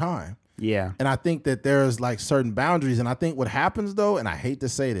later time. Yeah. And I think that there's like certain boundaries. And I think what happens though, and I hate to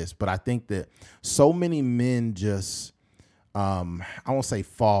say this, but I think that so many men just, I won't say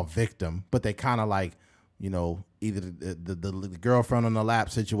fall victim, but they kind of like, either the girlfriend on the lap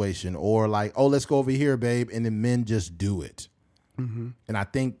situation or like, oh, let's go over here, babe. And then men just do it. Mm-hmm. And I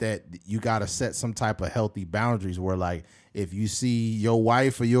think that you got to set some type of healthy boundaries where like, if you see your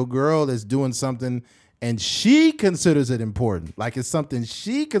wife or your girl that's doing something and she considers it important, like it's something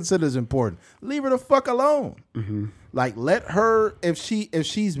she considers important, leave her the fuck alone. Mm-hmm. Like let her, if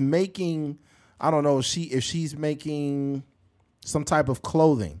she's making, I don't know, if she's making some type of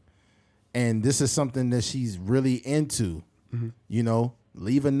clothing and this is something that she's really into,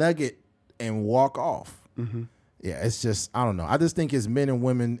 leave a nugget and walk off. Mm-hmm. Yeah, it's just, I don't know. I just think as men and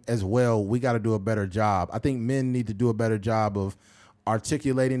women as well, we got to do a better job. I think men need to do a better job of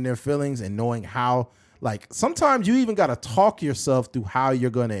articulating their feelings and knowing how. Like sometimes you even got to talk yourself through how you're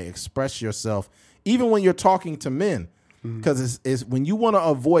going to express yourself, even when you're talking to men, because it's when you want to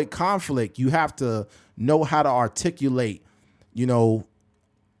avoid conflict, you have to know how to articulate, you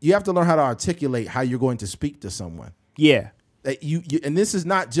have to learn how to articulate how you're going to speak to someone. Yeah. That you and this is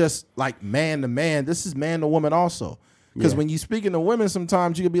not just like man to man. This is man to woman also. Because when you speaking to women,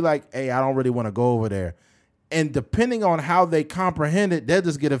 sometimes you could be like, hey, I don't really want to go over there. And depending on how they comprehend it, they'll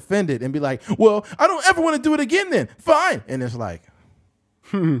just get offended and be like, well, I don't ever want to do it again then. Fine. And it's like,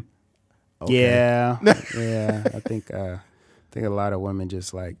 okay. Yeah. I think a lot of women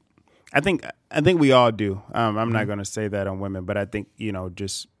just like, I think we all do. I'm not going to say that on women, but I think,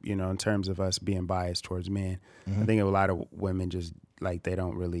 just, in terms of us being biased towards men, I think a lot of women just like, they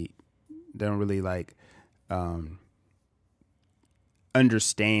don't really like,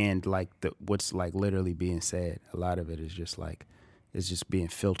 understand like what's like literally being said. A lot of it is just like it's just being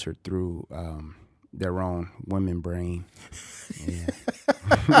filtered through their own women brain. Yeah.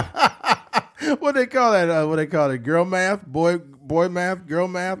 What they call that? What they call it? Girl math, boy math, girl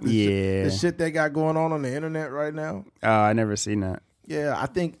math. The shit they got going on the internet right now. I never seen that. Yeah, I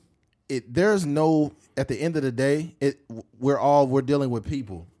think there's no. At the end of the day, we're dealing with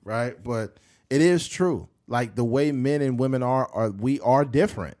people, right? But it is true. Like the way men and women we are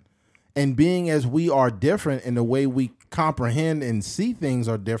different. And being as we are different in the way we comprehend and see things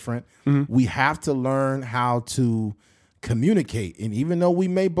are different, we have to learn how to communicate. And even though we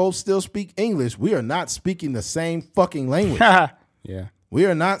may both still speak English, we are not speaking the same fucking language. Yeah. We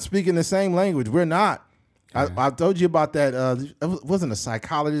are not speaking the same language. We're not. Yeah. I told you about that. It wasn't a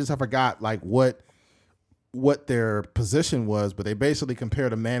psychologist. I forgot like what their position was, but they basically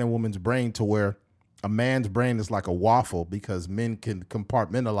compared a man and woman's brain to where a man's brain is like a waffle because men can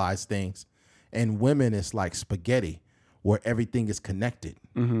compartmentalize things and women is like spaghetti where everything is connected.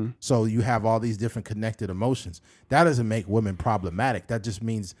 Mm-hmm. So you have all these different connected emotions. That doesn't make women problematic. That just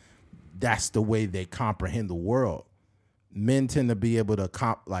means that's the way they comprehend the world. Men tend to be able to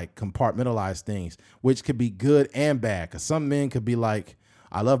compartmentalize things, which could be good and bad. Because some men could be like,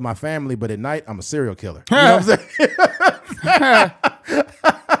 I love my family, but at night I'm a serial killer. You know what I'm saying?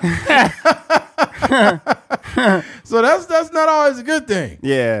 So that's not always a good thing.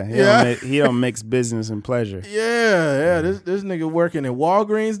 Yeah, he don't mix business and pleasure. Yeah. This nigga working at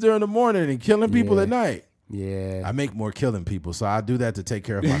Walgreens during the morning and killing people at night. Yeah, I make more killing people, so I do that to take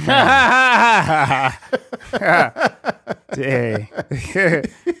care of my family. Dang.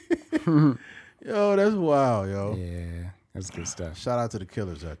 Yo, that's wild, yo. Yeah, that's good stuff. Shout out to the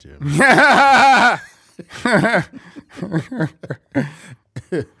killers out there.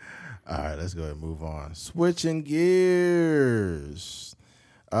 All right, let's go ahead and move on. Switching gears.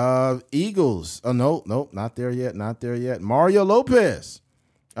 Eagles. Oh, no, not there yet. Mario Lopez.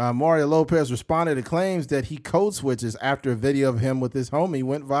 Mario Lopez responded to claims that he code switches after a video of him with his homie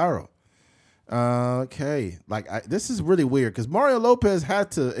went viral. Okay. Like, this is really weird because Mario Lopez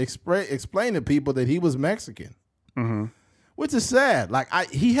had to explain to people that he was Mexican, which is sad. Like,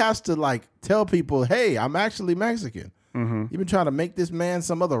 he has to like tell people, hey, I'm actually Mexican. You've been trying to make this man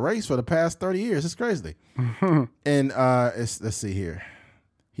some other race for the past 30 years. It's crazy. And let's see here.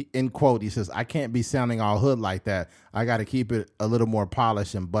 In quote, he says, I can't be sounding all hood like that. I got to keep it a little more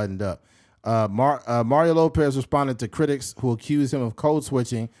polished and buttoned up. Mario Lopez responded to critics who accused him of code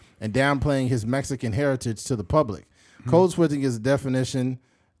switching and downplaying his Mexican heritage to the public. Code switching is a definition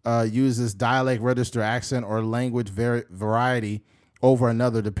uses dialect, register, accent, or language variety over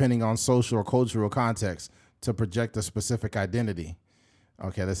another depending on social or cultural context to project a specific identity.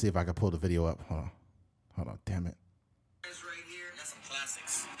 Okay, let's see if I can pull the video up. Hold on, damn it. Right here, that's some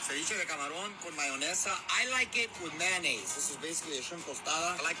classics. Ceviche de camarón con mayonesa. I like it with mayonnaise. This is basically a shrimp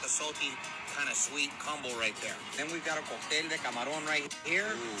tostada. I like the salty, kind of sweet combo right there. Then we've got a cóctel de camarón right here.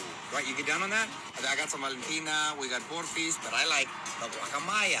 Ooh. Right, you get down on that? I got some Valentina. We got porfis, but I like the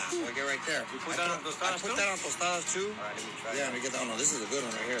guacamaya. Right there, right there. You put that on tostadas too? I put that on tostadas too. All right, let me try. Yeah, let me get that. Oh no, this is a good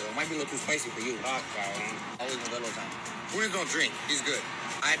one right here. Though. It might be a little too spicy for you. Always Modelo time. Funes don't drink. He's good.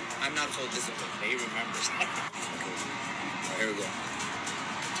 I'm not so disciplined. He remembers. Okay. Right, here we go.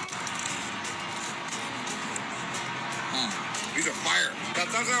 These are fire. That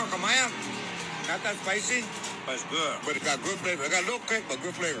salsa de guacamaya, not that spicy, but it's good. But it got good flavor. It got a little kick, but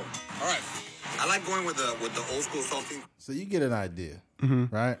good flavor. All right. I like going with the old school salty. So you get an idea,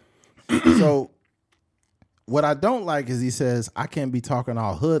 right? So what I don't like is he says, I can't be talking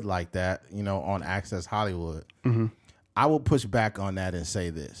all hood like that, on Access Hollywood. I will push back on that and say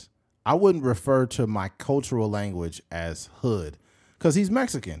this. I wouldn't refer to my cultural language as hood because he's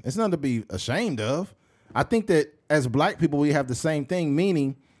Mexican. It's nothing to be ashamed of. I think that as black people, we have the same thing,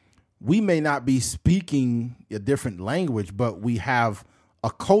 meaning we may not be speaking a different language, but we have a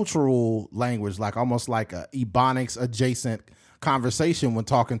cultural language, like almost like a Ebonics adjacent conversation when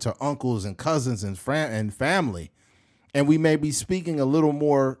talking to uncles and cousins and family. And we may be speaking a little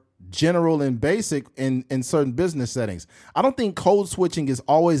more general and basic in certain business settings. I don't think code switching is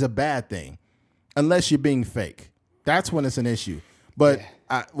always a bad thing unless you're being fake. That's when it's an issue. But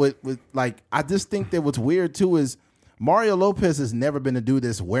I just think that what's weird too is Mario Lopez has never been a dude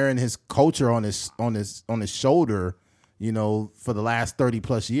that's wearing his culture on his shoulder, for the last 30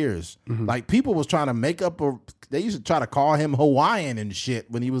 plus years. Like people was trying to make up they used to try to call him Hawaiian and shit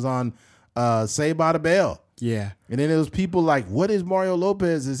when he was on Saved by the Bell. Yeah. And then there was people like, what is Mario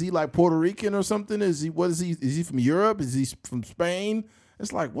Lopez? Is he like Puerto Rican or something? Is he from Europe? Is he from Spain?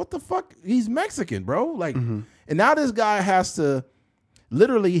 It's like, what the fuck? He's Mexican, bro. Like, and now this guy has to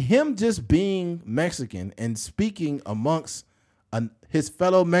literally him just being Mexican and speaking amongst his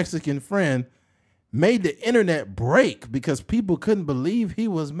fellow Mexican friend made the internet break because people couldn't believe he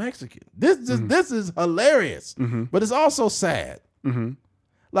was Mexican. This is hilarious, but it's also sad.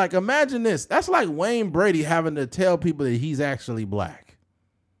 Like, imagine this. That's like Wayne Brady having to tell people that he's actually black.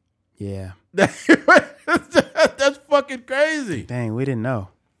 Yeah. That's fucking crazy. Dang, we didn't know.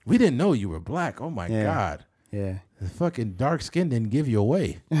 We didn't know you were black. Oh, my God. Yeah. The fucking dark skin didn't give you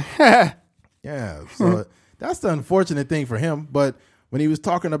away. Yeah. So that's the unfortunate thing for him. But when he was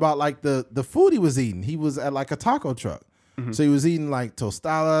talking about, like, the food he was eating, he was at, like, a taco truck. So he was eating, like,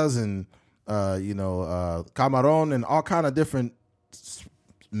 tostadas and, camarón and all kind of different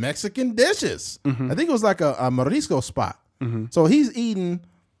Mexican dishes. I think it was like a marisco spot. So he's eating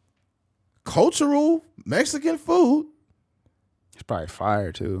cultural Mexican food. It's probably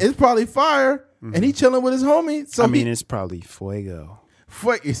fire too. It's probably fire, and he chilling with his homie. So it's probably fuego.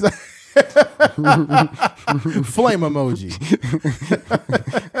 Flame emoji.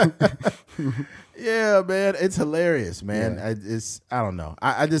 Yeah, man, it's hilarious, man. Yeah. I don't know.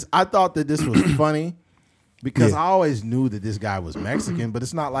 I thought that this was funny. Because I always knew that this guy was Mexican, but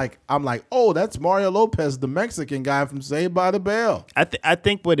it's not like I'm like, oh, that's Mario Lopez, the Mexican guy from Saved by the Bell. I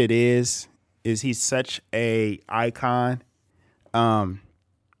think what it is he's such a icon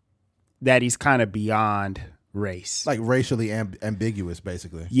that he's kind of beyond race, like racially ambiguous,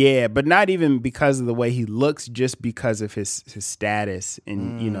 basically. Yeah, but not even because of the way he looks, just because of his status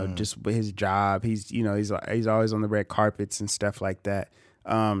and just his job. He's he's always on the red carpets and stuff like that.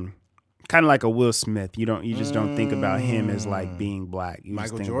 Kind of like a Will Smith. You just don't think about him as like being black. You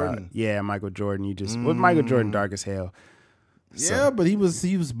Michael just think Jordan. About, Michael Jordan. You just Michael Jordan dark as hell. Yeah, but he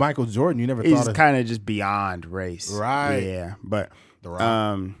was Michael Jordan. You never he's thought kind of just beyond race. Right. Yeah. But The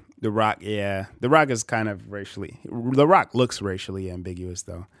Rock. The Rock, yeah. The Rock is kind of The Rock looks racially ambiguous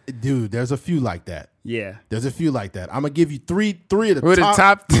though. Dude, there's a few like that. Yeah. There's a few like that. I'm gonna give you three of the Who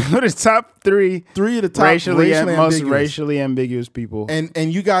top. Who the top three? Three of the top most racially ambiguous people. And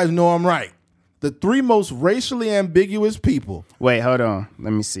you guys know I'm right. The 3 most racially ambiguous people. Wait, hold on.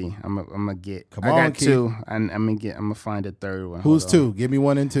 Let me see. I'm gonna get. Come I on, got 2. I'm gonna find a third one. Who's Hold on. 2? Give me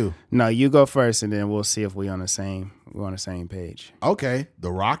 1 and 2. No, you go first, and then we'll see if we're on the same page. Okay,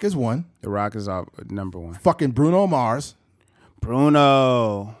 The Rock is 1. The Rock is number 1. Fucking Bruno Mars.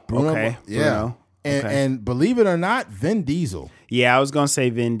 Bruno. Okay. Yeah. Bruno. Okay. And believe it or not, Vin Diesel. Yeah, I was gonna say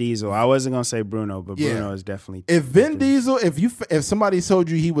Vin Diesel. I wasn't gonna say Bruno, but Bruno is definitely. If Vin Diesel, if somebody told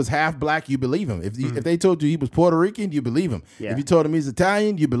you he was half black, you believe him. If they told you he was Puerto Rican, you believe him. Yeah. If you told him he's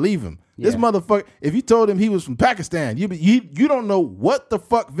Italian, you believe him. This Yeah. motherfucker. If you told him he was from Pakistan, you don't know what the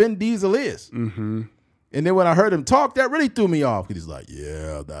fuck Vin Diesel is. Mm-hmm. And then when I heard him talk, that really threw me off. He's like,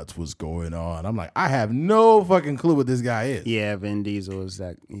 "Yeah, that's what's going on." I'm like, I have no fucking clue what this guy is. Yeah, Vin Diesel is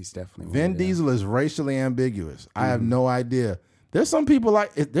that. He's definitely Vin Diesel is racially ambiguous. I have no idea. There's some people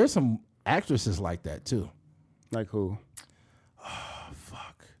there's some actresses like that too. Like who?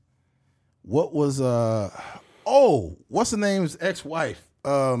 Fuck. What was what's the name's ex-wife?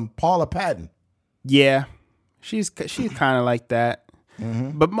 Paula Patton. Yeah, she's kind of like that.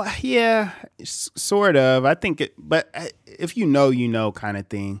 Mm-hmm. But sort of. I think but if you know kind of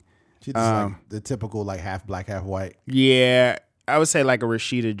thing. She's just like the typical like half black, half white. Yeah, I would say like a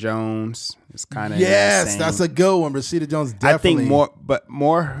Rashida Jones. It's kind of yes, that's a good one. Rashida Jones definitely. I think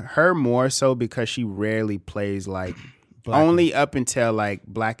more so because she rarely plays like only up until like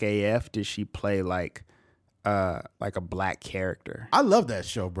Black AF did she play like a black character. I love that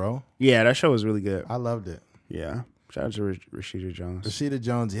show, bro. Yeah, that show was really good. I loved it. Yeah. Shout out to Rashida Jones. Rashida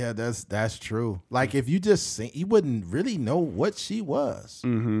Jones, yeah, that's true. Like if you just sing, you wouldn't really know what she was.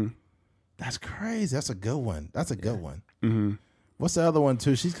 Mm-hmm. That's crazy. That's a good one. That's a good one. Mm-hmm. What's the other one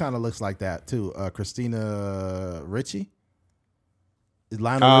too? She kind of looks like that too. Christina Ricci. Is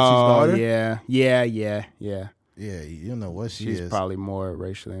Lionel Richie's daughter? Yeah. Yeah, you know what she is. She's probably more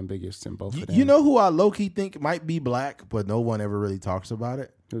racially ambiguous than both of them. You know who I low-key think might be black, but no one ever really talks about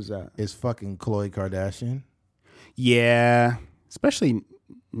it? Who's that? It's fucking Khloe Kardashian. Yeah, especially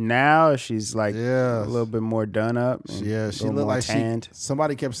now she's like a little bit more done up. Yeah, she looked like tanned.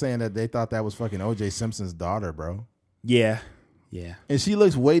 Somebody kept saying that they thought that was fucking OJ Simpson's daughter, bro. Yeah. And she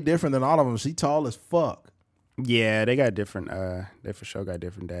looks way different than all of them. She tall as fuck. Yeah, they got different. They for sure got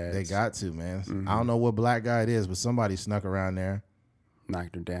different dads. They got to, man. Mm-hmm. I don't know what black guy it is, but somebody snuck around there,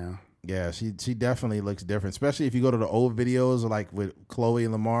 knocked her down. Yeah, she definitely looks different, especially if you go to the old videos like with Chloe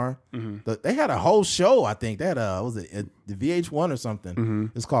and Lamar. Mm-hmm. They had a whole show, I think. They had the VH1 or something. Mm-hmm.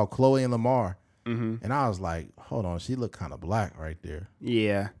 It's called Chloe and Lamar. Mm-hmm. And I was like, hold on, she looked kind of black right there.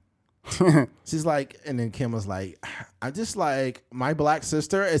 Yeah. She's like, and then Kim was like, I just like, my black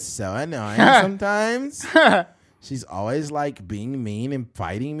sister is so annoying sometimes. She's always like being mean and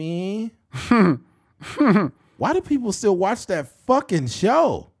fighting me. Why do people still watch that fucking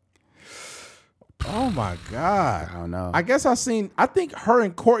show? Oh my God. I don't know. I guess I think her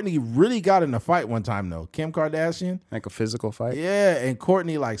and Courtney really got in a fight one time though. Kim Kardashian. Like a physical fight? Yeah, and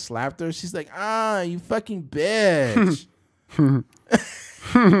Courtney like slapped her. She's like, you fucking bitch.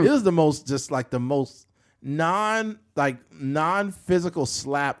 It was the most non-physical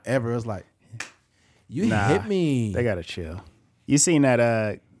slap ever. It was like, you hit me. They gotta chill. You seen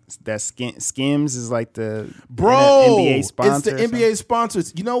that Skims is like the NBA sponsor? It's the NBA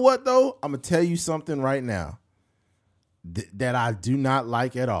sponsors. You know what though? I'm gonna tell you something right now that I do not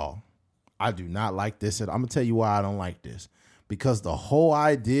like at all. I do not like this. I'm gonna tell you why I don't like this. Because the whole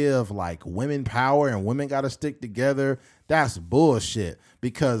idea of like women power and women got to stick together, that's bullshit.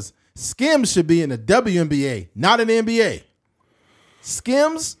 Because Skims should be in the WNBA, not in the NBA.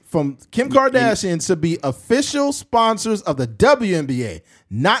 Skims from Kim Kardashian should be official sponsors of the WNBA,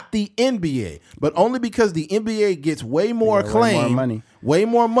 not the NBA. But only because the NBA gets way more acclaim, way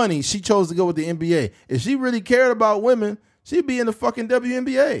more money, she chose to go with the NBA. If she really cared about women, she'd be in the fucking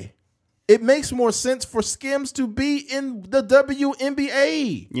WNBA. It makes more sense for Skims to be in the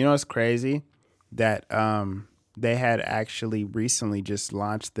WNBA. You know what's crazy? That they had actually recently just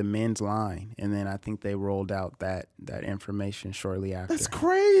launched the men's line, and then I think they rolled out that information shortly after. That's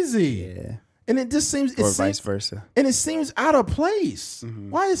crazy. Yeah. And it just seems... Or vice versa. And it seems out of place.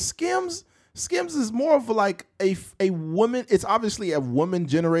 Mm-hmm. Why is Skims... Skims is more of like a woman... It's obviously a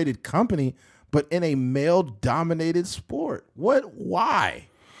woman-generated company, but in a male-dominated sport. Why?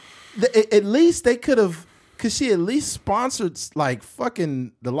 At least they could have, because she at least sponsored like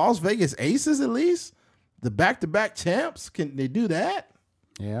fucking the Las Vegas Aces, at least the back-to-back champs. Can they do that?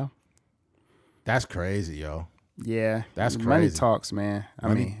 Yeah, that's crazy, yo. Yeah, that's crazy. Money talks, man.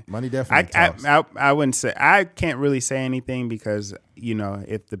 Money definitely talks. I wouldn't say, I can't really say anything because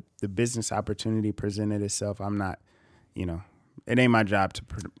if the business opportunity presented itself, I'm not it ain't my job to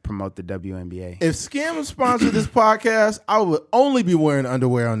promote the WNBA. If Skim sponsored this podcast, I would only be wearing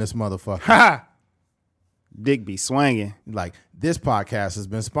underwear on this motherfucker. Ha! Dick be swinging. Like, this podcast has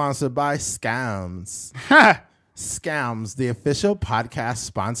been sponsored by Scams. Scams, the official podcast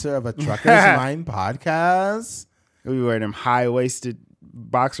sponsor of a Truckers Line podcast. We wear them high-waisted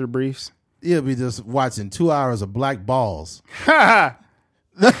boxer briefs. You'll be just watching 2 hours of black balls. Man,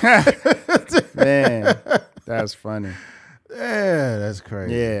 that's funny. Yeah, that's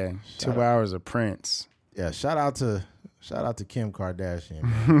crazy. Yeah, 2 hours of Prince. Yeah, shout out to Kim Kardashian.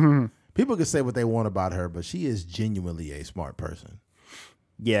 Man. People can say what they want about her, but she is genuinely a smart person.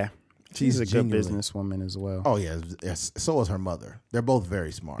 Yeah, she's a good businesswoman as well. Oh yeah, so is her mother. They're both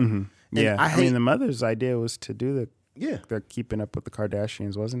very smart. Mm-hmm. Yeah, I mean the mother's idea was to do the keeping up with the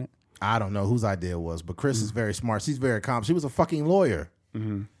Kardashians, wasn't it? I don't know whose idea it was, but Kris is very smart. She's very accomplished. She was a fucking lawyer.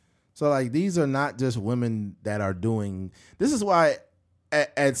 Mm-hmm. So like these are not just women that are doing. This is why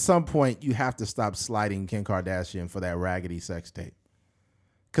at some point you have to stop sliding Kim Kardashian for that raggedy sex tape.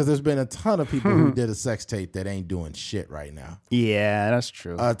 Because there's been a ton of people who did a sex tape that ain't doing shit right now. Yeah, that's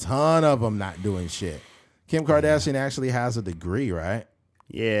true. A ton of them not doing shit. Kim Kardashian actually has a degree, right?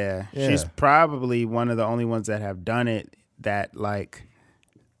 Yeah. She's probably one of the only ones that have done it that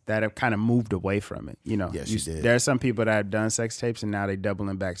have kind of moved away from it. You know, she did. There are some people that have done sex tapes and now they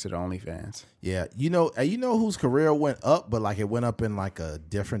doubling back to the OnlyFans. Yeah, you know whose career went up, but like it went up in like a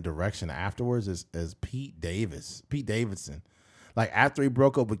different direction afterwards is Pete Davidson. Like after he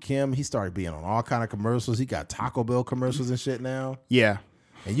broke up with Kim, he started being on all kind of commercials. He got Taco Bell commercials and shit now. Yeah.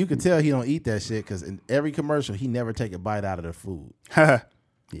 And you can tell he don't eat that shit because in every commercial, he never take a bite out of the food.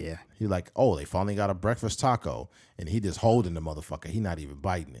 Yeah. He's like, oh, they finally got a breakfast taco. And he just holding the motherfucker. He not even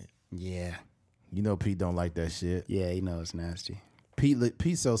biting it. Yeah. You know Pete don't like that shit. Yeah, he knows it's nasty.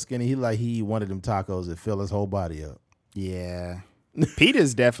 Pete's so skinny, he eat one of them tacos that fill his whole body up. Yeah. Pete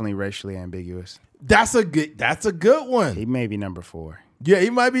is definitely racially ambiguous. That's a good one. He may be number 4. Yeah, he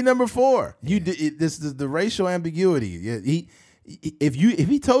might be number 4. Yeah. This is the racial ambiguity. Yeah, if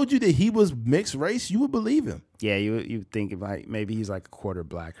he told you that he was mixed race, you would believe him. Yeah, you think like maybe he's like a quarter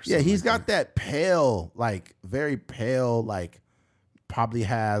black or something. Yeah, he's got that pale, like very pale, like probably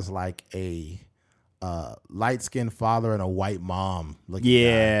has like a light-skinned father and a white mom looking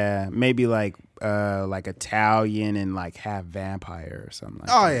guy. Maybe like Italian and like half vampire or something like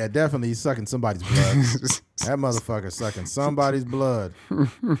that. Oh yeah, definitely he's sucking somebody's blood. That motherfucker sucking somebody's blood.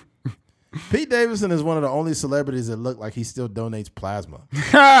 Pete Davidson is one of the only celebrities that look like he still donates plasma.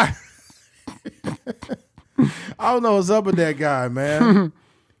 I don't know what's up with that guy, man.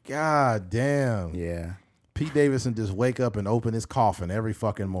 God damn. Yeah. Pete Davidson just wake up and open his coffin every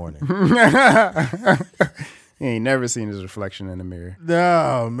fucking morning. He ain't never seen his reflection in the mirror.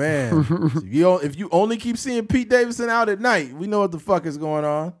 No, man. If you only keep seeing Pete Davidson out at night, we know what the fuck is going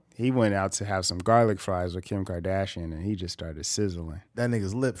on. He went out to have some garlic fries with Kim Kardashian, and he just started sizzling. That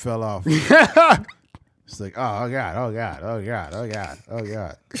nigga's lip fell off. It's like, oh God, oh God, oh God, oh God, oh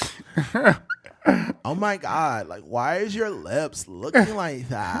God. Oh my God, like, why is your lips looking like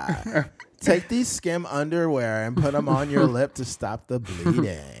that? Take these skim underwear and put them on your lip to stop the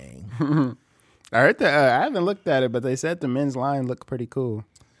bleeding. I heard that. I haven't looked at it, but they said the men's line looked pretty cool.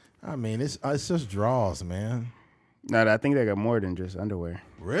 I mean, it's just draws, man. No, I think they got more than just underwear.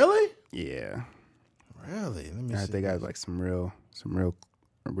 Really? Yeah. Really? Let me see. They got like some real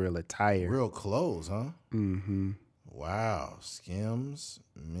attire. Real clothes, huh? Mm-hmm. Wow. Skims,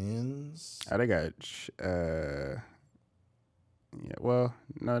 men's. Oh, they got yeah, well,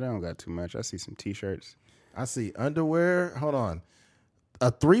 no, they don't got too much. I see some t-shirts. I see underwear. Hold on. A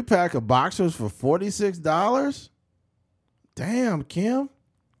 3-pack of boxers for $46? Damn, Kim.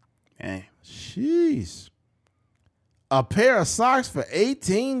 Hey. Jeez. A pair of socks for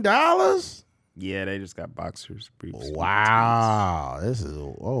 $18? Yeah, they just got boxers. Briefs, wow. This is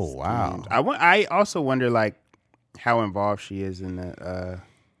wow. I also wonder like how involved she is in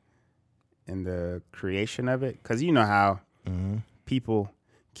the creation of it, because you know how people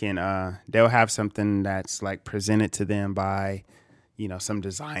can they'll have something that's like presented to them by some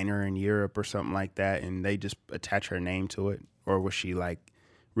designer in Europe or something like that, and they just attach her name to it. Or was she like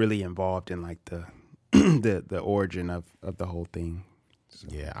really involved in like the the origin of the whole thing? So.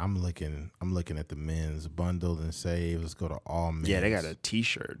 Yeah, I'm looking at the men's bundle and save. Let's go to all men's. Yeah, they got a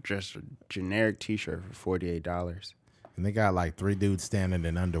t-shirt, just a generic t-shirt for $48. And they got like 3 dudes standing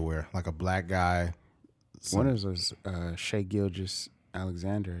in underwear, like a black guy. One is Shea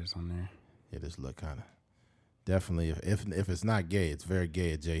Gilgeous-Alexander is on there. Yeah, this look kind of definitely. If it's not gay, it's very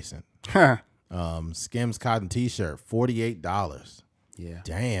gay adjacent. Skims cotton t-shirt, $48. Yeah.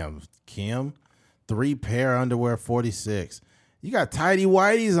 Damn, Kim. 3 pair underwear, $46. You got tighty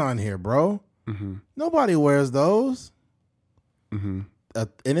whities on here, bro. Mm-hmm. Nobody wears those. Mm-hmm.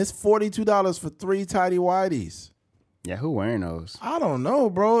 And it's $42 for 3 tighty whities. Yeah, who wearing those? I don't know,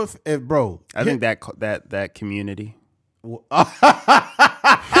 bro. If bro, I think that community.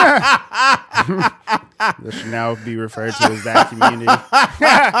 That should now be referred to as that community.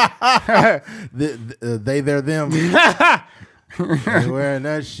 They, they're them. They wearing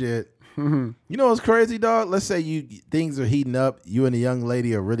that shit. You know what's crazy, dog? Let's say things are heating up. You and the young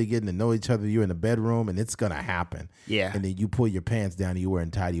lady are really getting to know each other. You're in the bedroom, and it's gonna happen. Yeah. And then you pull your pants down, and you're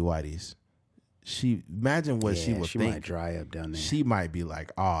wearing tighty whities. Imagine what she would think. She might dry up down there. She might be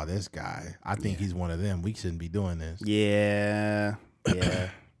like, "Oh, this guy. I think he's one of them. We shouldn't be doing this." Yeah. Yeah.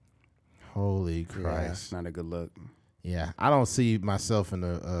 Holy Christ. Yeah, it's not a good look. Yeah. I don't see myself in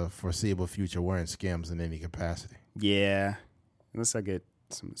the foreseeable future wearing Skims in any capacity. Yeah. Unless I get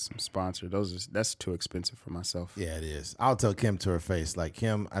some sponsor. That's too expensive for myself. Yeah, it is. I'll tell Kim to her face, like,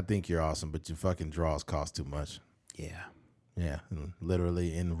 Kim, I think you're awesome, but your fucking draws cost too much. Yeah. Yeah.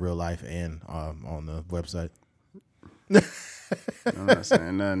 Literally in real life and on the website. I'm not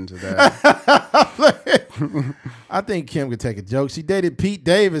saying nothing to that. I think Kim could take a joke. She dated Pete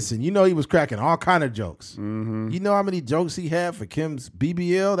Davidson. You know he was cracking all kind of jokes. Mm-hmm. You know how many jokes he had for Kim's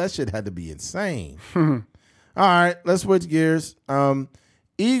BBL? That shit had to be insane. All right, let's switch gears.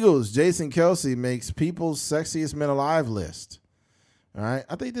 Eagles, Jason Kelce makes people's sexiest men alive list. All right,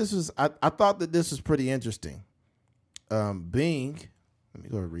 I think this was. I thought that this was pretty interesting. Let me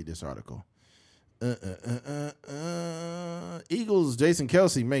go and read this article. Eagles, Jason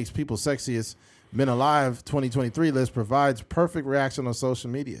Kelce makes people's sexiest men alive 2023 list, provides perfect reaction on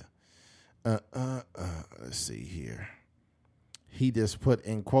social media. Let's see here. He just put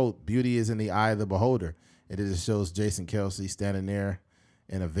in quote, "Beauty is in the eye of the beholder." And it just shows Jason Kelce standing there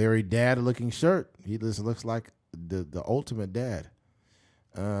in a very dad-looking shirt. He just looks like the ultimate dad.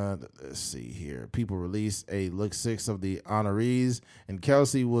 Let's see here. People released a look 6 of the honorees, and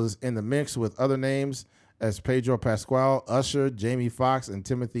Kelce was in the mix with other names as Pedro Pascal, Usher, Jamie Foxx, and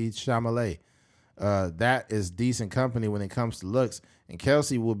Timothy Chalamet. That is decent company when it comes to looks, and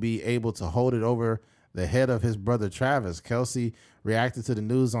Kelce will be able to hold it over the head of his brother Travis. Kelce reacted to the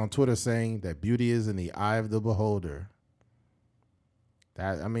news on Twitter saying that beauty is in the eye of the beholder.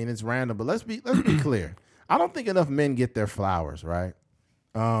 It's random, but let's be clear. I don't think enough men get their flowers, right?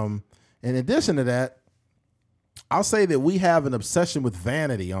 In addition to that, I'll say that we have an obsession with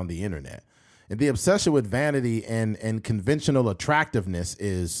vanity on the internet. And the obsession with vanity and conventional attractiveness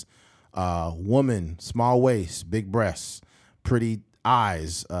is woman, small waist, big breasts, pretty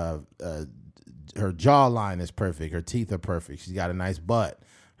eyes, her jawline is perfect, her teeth are perfect, she's got a nice butt,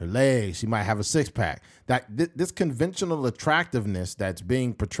 her legs, she might have a six-pack. This conventional attractiveness that's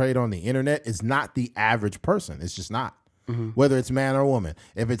being portrayed on the internet is not the average person. It's just not. Mm-hmm. Whether it's man or woman.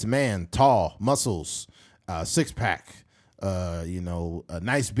 If it's man, tall, muscles, six-pack, a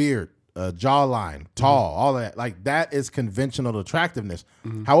nice beard, jawline, tall, all that. Like, that is conventional attractiveness.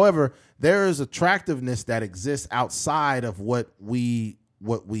 Mm-hmm. However, there is attractiveness that exists outside of what we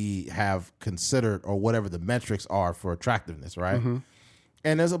have considered or whatever the metrics are for attractiveness, right? Mm-hmm.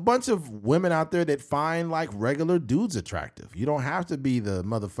 And there's a bunch of women out there that find like regular dudes attractive. You don't have to be the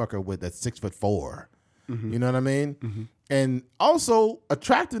motherfucker with that 6'4". Mm-hmm. You know what I mean? Mm-hmm. And also,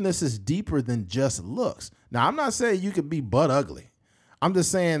 attractiveness is deeper than just looks. Now, I'm not saying you could be butt ugly. I'm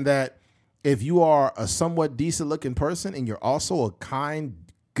just saying that if you are a somewhat decent looking person and you're also a kind,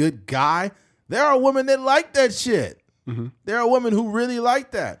 good guy, there are women that like that shit. Mm-hmm. There are women who really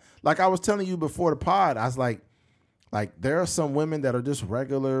like that. Like I was telling you before the pod, I was like there are some women that are just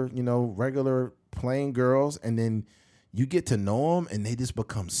regular plain girls, and then you get to know them and they just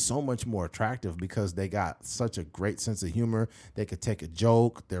become so much more attractive because they got such a great sense of humor. They could take a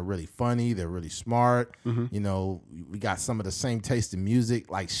joke. They're really funny. They're really smart. Mm-hmm. We got some of the same taste in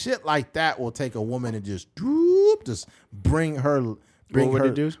music. Like shit like that will take a woman and just bring her. What would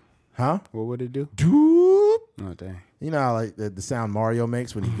it do? Huh? What would it do? Doop. Oh, dang. You know how like the sound Mario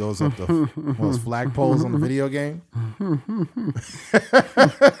makes when he goes up one of those flagpoles on the video game?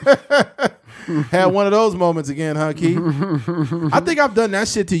 Had one of those moments again, huh, Key? I think I've done that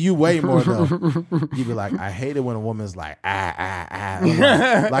shit to you way more, though. You be like, I hate it when a woman's like,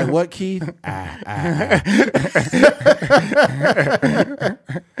 Like what, Keith?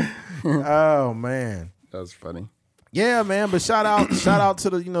 Oh, man. That was funny. Yeah, man, but shout out to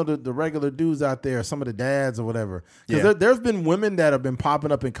the regular dudes out there, some of the dads or whatever. Because there's been women that have been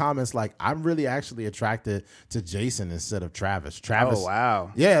popping up in comments like, I'm really actually attracted to Jason instead of Travis. Oh,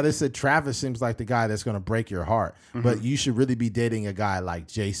 wow. Yeah, they said Travis seems like the guy that's going to break your heart, but you should really be dating a guy like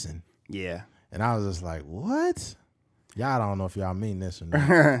Jason. Yeah. And I was just like, what? Y'all don't know if y'all mean this or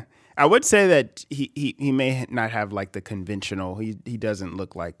not. I would say that he may not have like the conventional. He doesn't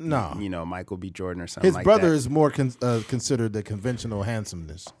look like Michael B. Jordan or something. His like brother that. is more considered the conventional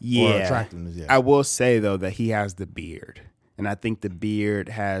handsomeness or attractiveness. Yeah. I will say though that he has the beard, and I think the beard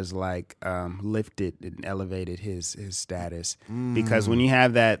has like lifted and elevated his status because when you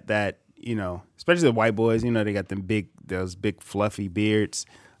have that especially the white boys, they got those big fluffy beards.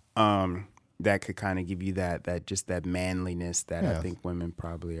 That could kind of give you that just that manliness that I think women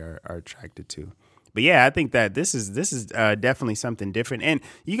probably are attracted to. But yeah, I think that this is definitely something different. And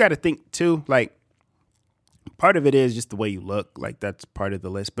you got to think too, like part of it is just the way you look, like that's part of the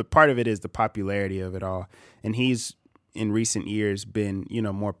list. But part of it is the popularity of it all. And he's in recent years been,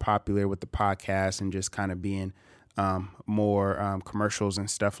 more popular with the podcast and just kind of being more commercials and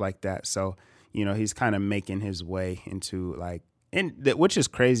stuff like that. So, he's kind of making his way into like, which is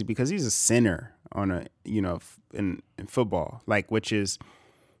crazy because he's a center on in football, like, which is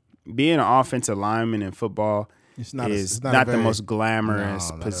being an offensive lineman in football is not the most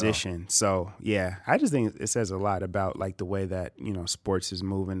glamorous position. So yeah, I just think it says a lot about like the way that, sports is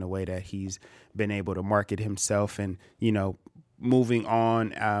moving, the way that he's been able to market himself and, moving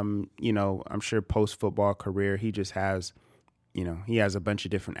on, I'm sure post football career, he just has, he has a bunch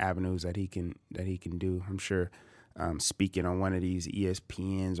of different avenues that he can do. I'm sure. Speaking on one of these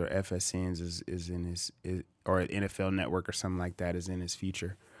ESPNs or FSNs is in his or NFL Network or something like that is in his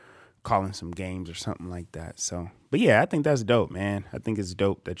future, calling some games or something like that. So, but yeah, I think that's dope, man. I think it's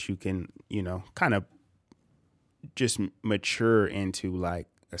dope that you can, kind of just mature into like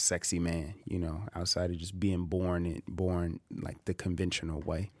a sexy man, outside of just being born like the conventional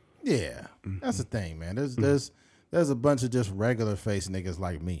way. Yeah, that's the thing, man. There's a bunch of just regular face niggas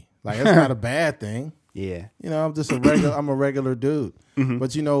like me. Like it's not a bad thing. Yeah, I'm just I'm a regular dude.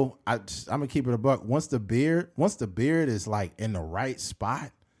 But I'm gonna keep it a buck. Once the beard is like in the right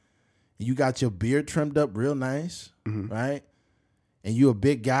spot, and you got your beard trimmed up real nice, right? And you a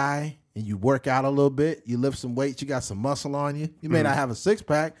big guy, and you work out a little bit, you lift some weights, you got some muscle on you. You may not have a six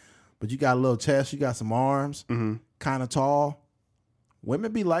pack, but you got a little chest, you got some arms, kind of tall.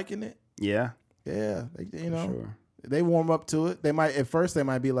 Women be liking it. Yeah, sure. They warm up to it. At first they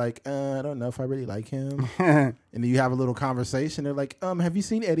might be like, I don't know if I really like him. And then you have a little conversation. They're like, have you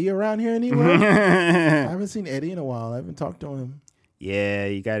seen Eddie around here anywhere? I haven't seen Eddie in a while. I haven't talked to him. Yeah,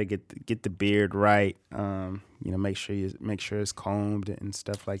 you got to get the beard right. Make sure it's combed and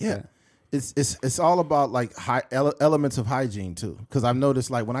stuff like that. It's all about like elements of hygiene too. Because I've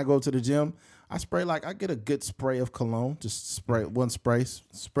noticed like when I go to the gym, I get a good spray of cologne. Just spray one spray,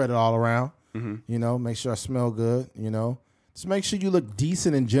 spread it all around. Make sure I smell good, just make sure you look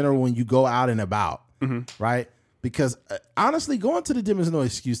decent in general when you go out and about, right? Because honestly, going to the gym is no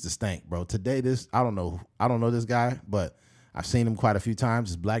excuse to stink, bro. Today, I don't know this guy, but I've seen him quite a few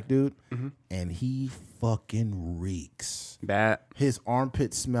times, this black dude, and he fucking reeks. Bad. His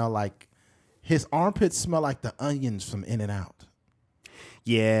armpits smell like the onions from In-N-Out.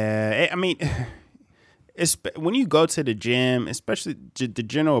 Yeah, I mean... when you go to the gym, especially the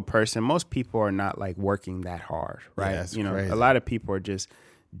general person, most people are not like working that hard, right? Yeah, crazy. A lot of people are just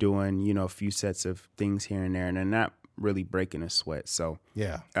doing, a few sets of things here and there, and they're not really breaking a sweat. So,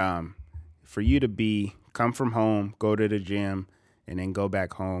 for you to come from home, go to the gym, and then go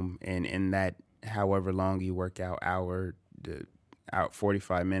back home, and in that however long you work out, out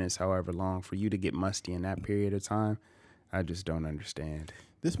 45 minutes, however long, for you to get musty in that period of time, I just don't understand.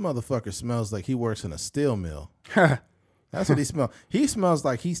 This motherfucker smells like he works in a steel mill. That's what he smells. He smells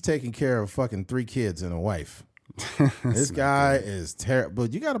like he's taking care of fucking 3 kids and a wife. This guy is terrible.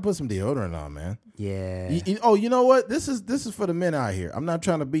 But you got to put some deodorant on, man. Yeah. You know what? This is for the men out here. I'm not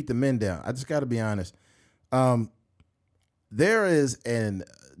trying to beat the men down. I just got to be honest. There is an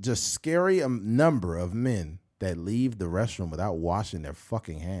just scary number of men that leave the restroom without washing their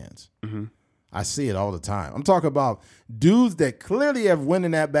fucking hands. I see it all the time. I'm talking about dudes that clearly have went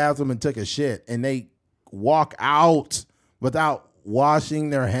in that bathroom and took a shit, and they walk out without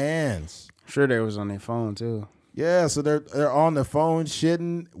washing their hands. Sure, they was on their phone too. Yeah, so they're on their phone,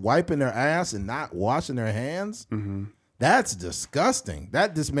 shitting, wiping their ass, and not washing their hands. That's disgusting.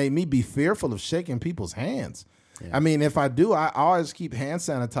 That just made me be fearful of shaking people's hands. Yeah. I mean, if I do, I always keep hand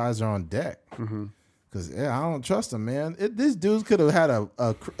sanitizer on deck. Because, I don't trust them, man. These dudes could have had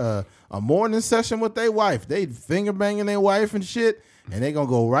a morning session with their wife. They'd finger banging their wife and shit, and they going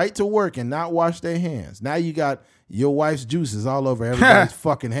to go right to work and not wash their hands. Now you got your wife's juices all over everybody's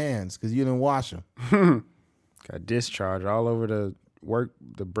fucking hands because you didn't wash them. Got discharge all over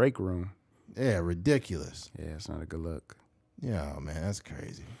the break room. Yeah, ridiculous. Yeah, it's not a good look. Yeah, man, that's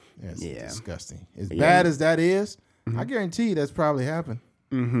crazy. That's disgusting. As Yeah. bad as that is, I guarantee you that's probably happened.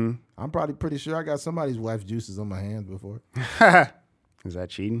 Mm-hmm. I'm probably pretty sure I got somebody's wife's juices on my hands before. Is that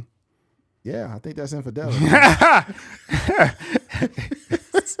cheating? Yeah, I think that's infidelity.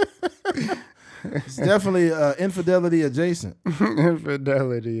 It's definitely infidelity adjacent.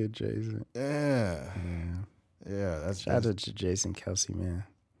 Infidelity adjacent. Yeah. That's shout out to Jason Kelsey, man.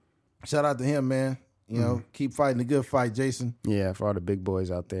 Shout out to him, man. You know, keep fighting the good fight, Jason. Yeah, for all the big boys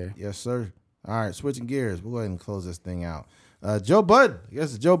out there. Yes, sir. All right, switching gears. We'll go ahead and close this thing out. Joe Budden. I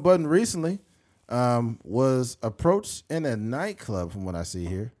guess Joe Budden recently was approached in a nightclub, from what I see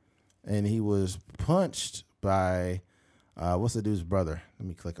here, and he was punched by what's the dude's brother? Let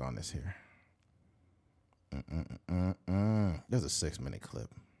me click on this here. There's a 6-minute clip.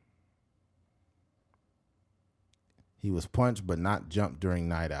 He was punched but not jumped during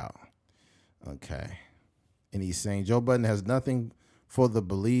night out. Okay. And he's saying Joe Budden has nothing for the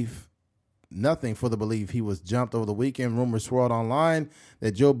belief he was jumped over the weekend. Rumors swirled online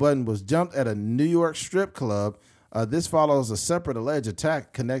that Joe Budden was jumped at a New York strip club. This follows a separate alleged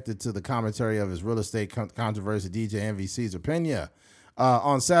attack connected to the commentary of his real estate controversy, DJ Envy Cesar Pena.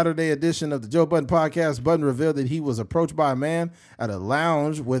 On Saturday edition of the Joe Budden podcast, Budden revealed that he was approached by a man at a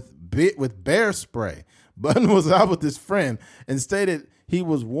lounge with bear spray. Budden was out with his friend and stated he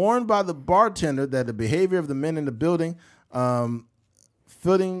was warned by the bartender that the behavior of the men in the building,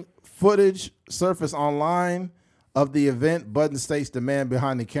 footage surfaced online of the event. Budden states the man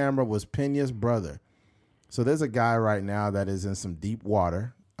behind the camera was Pena's brother. So there's a guy right now that is in some deep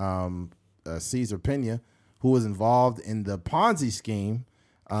water, Cesar Pena, who was involved in the Ponzi scheme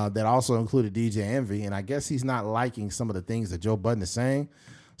that also included DJ Envy. And I guess he's not liking some of the things that Joe Budden is saying.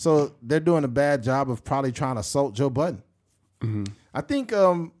 So they're doing a bad job of probably trying to assault Joe Budden. Mm-hmm. I think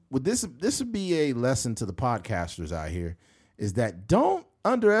with this would be a lesson to the podcasters out here, is that don't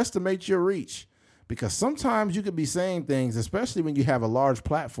underestimate your reach, because sometimes you could be saying things, especially when you have a large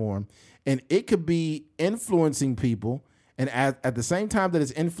platform, and it could be influencing people. And at the same time that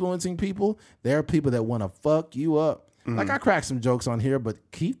it's influencing people, there are people that want to fuck you up. Mm-hmm. Like I cracked some jokes on here, but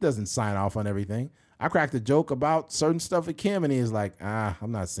Keith doesn't sign off on everything. I cracked a joke about certain stuff with Kim, and he is like,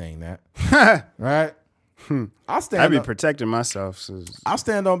 I'm not saying that. Right? I'd be protecting myself. So. I'll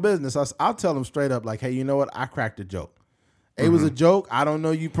stand on business. I'll tell him straight up, like, hey, you know what? I cracked a joke. It was a joke. I don't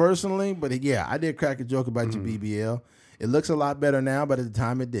know you personally, but yeah, I did crack a joke about your BBL. It looks a lot better now, but at the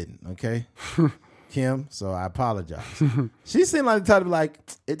time it didn't. Okay, Kim. So I apologize. She seemed like the type of like,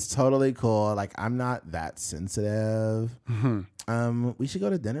 it's totally cool. Like, I'm not that sensitive. We should go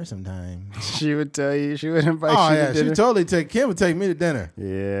to dinner sometime. She would tell you. She would invite you to dinner. She would totally Kim would take me to dinner.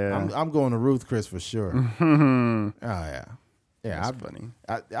 Yeah. I'm going to Ruth Chris for sure. Oh yeah. Yeah, that's funny.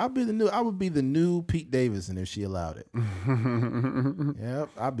 I would be the new Pete Davidson if she allowed it. Yep,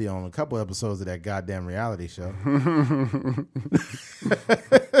 I'd be on a couple episodes of that goddamn reality show.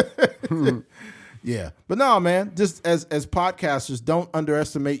 Yeah, but no, man. Just as podcasters, don't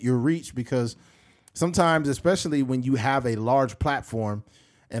underestimate your reach, because sometimes, especially when you have a large platform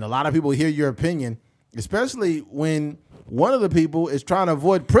and a lot of people hear your opinion, especially when one of the people is trying to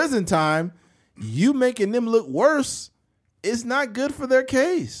avoid prison time, you making them look worse. It's not good for their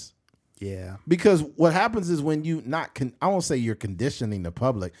case. Yeah. Because what happens is when you I won't say you're conditioning the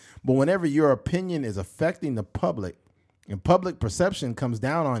public, but whenever your opinion is affecting the public and public perception comes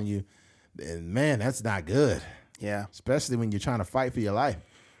down on you, then man, that's not good. Yeah. Especially when you're trying to fight for your life.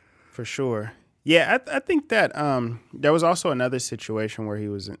 For sure. Yeah, I think that there was also another situation where he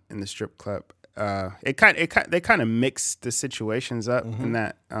was in the strip club. They kind of mixed the situations up in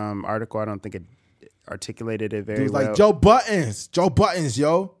that article. I don't think it articulated it very well. Like Joe Buttons,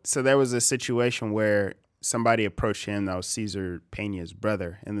 yo. So there was a situation where somebody approached him that was Cesar Pena's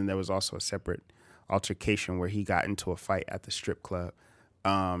brother, and then there was also a separate altercation where he got into a fight at the strip club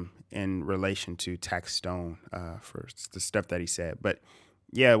in relation to Tax Stone for the stuff that he said. But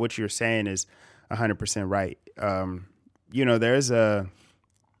yeah, what you're saying is 100% right.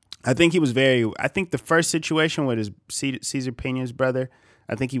 I think the first situation with his Cesar Pena's brother,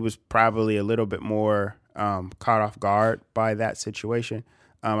 I think he was probably a little bit more caught off guard by that situation.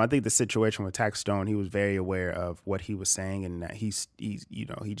 I think the situation with Tax Stone, he was very aware of what he was saying, and that he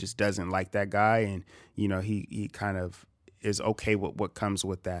just doesn't like that guy, and he kind of is okay with what comes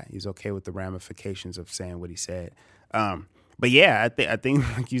with that. He's okay with the ramifications of saying what he said. But yeah, I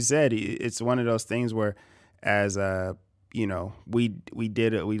think like you said, it's one of those things where, as we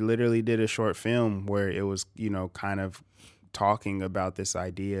literally did a short film where it was kind of talking about this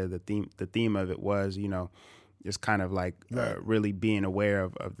idea. The theme of it was just kind of like really being aware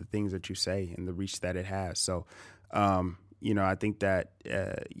of the things that you say and the reach that it has. So I think that,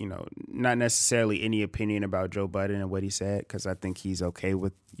 not necessarily any opinion about Joe Budden and what he said, because I think he's okay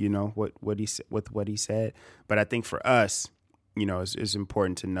with, what he said. But I think for us, it's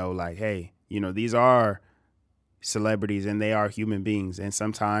important to know, like, hey, these are celebrities and they are human beings. And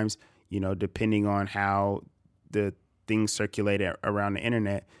sometimes, depending on how the things circulate around the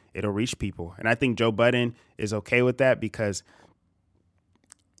internet, it'll reach people. And I think Joe Budden is okay with that because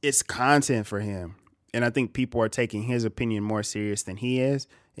it's content for him. And I think people are taking his opinion more serious than he is.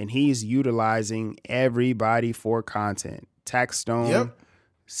 And he's utilizing everybody for content. Tax Stone,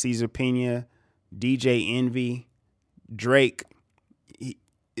 Caesar Pena, DJ Envy, Drake.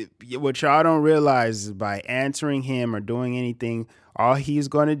 What y'all don't realize is by answering him or doing anything, all he's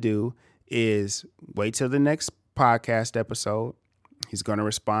going to do is wait till the next podcast episode. He's going to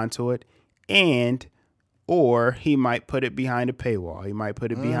respond to it. Or he might put it behind a paywall. He might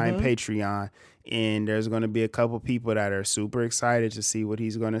put it behind Patreon. And there's going to be a couple people that are super excited to see what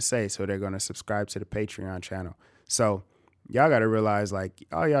he's going to say. So they're going to subscribe to the Patreon channel. So y'all got to realize, like,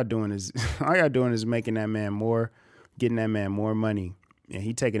 all y'all doing is making that man getting that man more money. And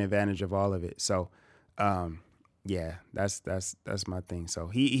he taking advantage of all of it. So, that's my thing. So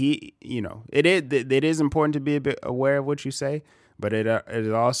he it is important to be a bit aware of what you say, but it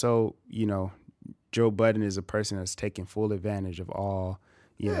is also, Joe Budden is a person that's taking full advantage of all,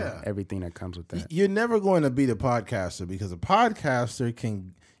 everything that comes with that. You're never going to beat a podcaster because a podcaster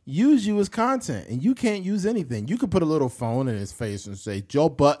can use you as content and you can't use anything. You could put a little phone in his face and say, Joe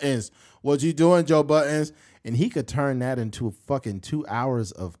Buttons, what you doing, Joe Buttons? And he could turn that into fucking 2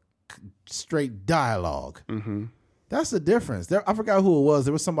 hours of straight dialogue. Mm-hmm. That's the difference. I forgot who it was.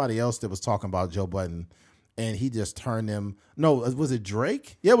 There was somebody else that was talking about Joe Budden, and he just turned them. No, was it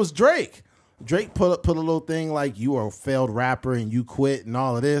Drake? Yeah, it was Drake. Drake put a little thing like, you are a failed rapper and you quit and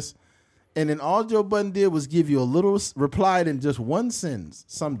all of this. And then all Joe Budden did was give you a little reply in just one sentence.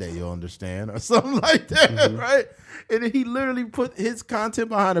 Someday you'll understand, or something like that, right? And then he literally put his content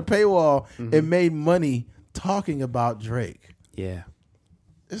behind a paywall and made money talking about Drake. Yeah.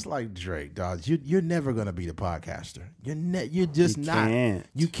 It's like Drake, dog. You're never gonna beat a podcaster. You're just not. Can't.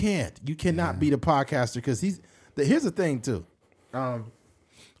 You can't. You cannot beat a podcaster because here's the thing too.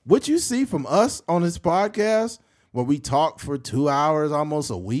 What you see from us on this podcast, where we talk for 2 hours,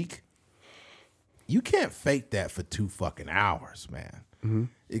 almost a week, you can't fake that for 2 fucking hours, man.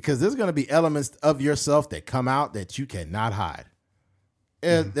 Because there's gonna be elements of yourself that come out that you cannot hide.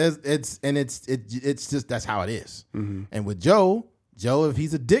 It's just that's how it is. And with Joe, if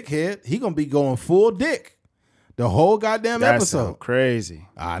he's a dickhead, he gonna be going full dick the whole goddamn episode. That sound crazy.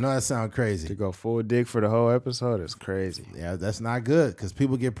 I know that sounds crazy. To go full dick for the whole episode is crazy. Yeah, that's not good because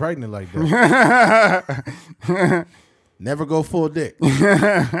people get pregnant like that. Never go full dick.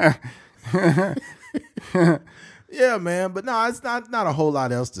 Yeah, man. But no, it's not a whole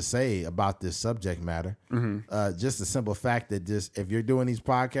lot else to say about this subject matter. Just the simple fact that if you're doing these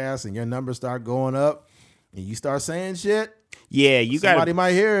podcasts and your numbers start going up and you start saying shit, somebody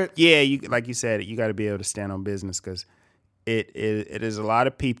might hear it. Yeah, like you said, you got to be able to stand on business because it is a lot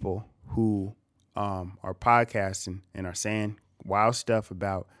of people who are podcasting and are saying wild stuff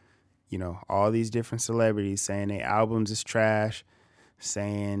about, all these different celebrities, saying their albums is trash,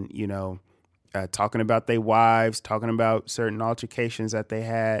 saying, talking about their wives, talking about certain altercations that they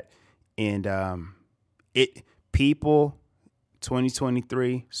had. And people,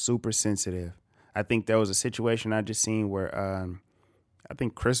 2023, super sensitive. I think there was a situation I just seen where I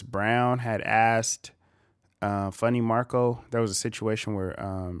think Chris Brown had asked Funny Marco. There was a situation where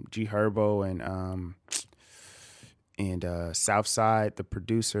G Herbo and Southside, the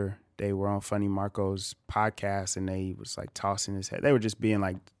producer, they were on Funny Marco's podcast and they was like tossing his head. They were just being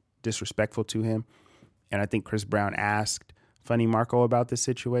like disrespectful to him. And I think Chris Brown asked Funny Marco about this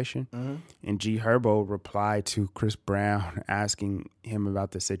situation. And G Herbo replied to Chris Brown asking him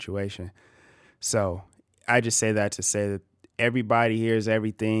about the situation. So I just say that to say that everybody hears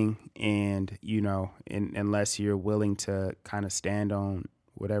everything. And, unless you're willing to kind of stand on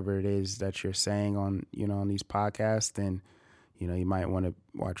whatever it is that you're saying on, on these podcasts, then, you might want to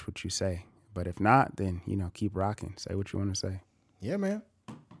watch what you say. But if not, then, keep rocking. Say what you want to say. Yeah, man.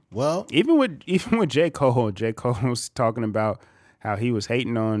 Well, even with J. Cole was talking about how he was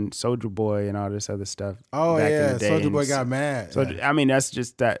hating on Soulja Boy and all this other stuff. Oh yeah, Soulja Boy got mad. So I mean, that's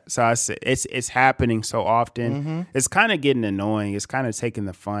just that. So I said it's happening so often. It's kind of getting annoying. It's kind of taking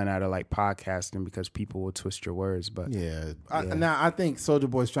the fun out of like podcasting because people will twist your words. But now I think Soulja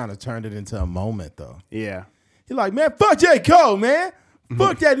Boy's trying to turn it into a moment though. Yeah, he's like, man, fuck J. Cole, man.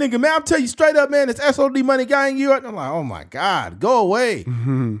 Fuck that nigga, man. I'm telling you straight up, man, it's SOD money guying you. And I'm like, oh my God, go away.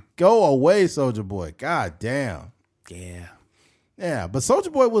 Go away, Soulja Boy. God damn. Yeah, but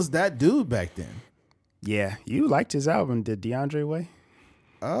Soulja Boy was that dude back then. Yeah, you liked his album, did DeAndre Way?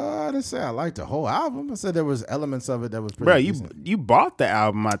 I didn't say I liked the whole album. I said there was elements of it that was pretty decent. you bought the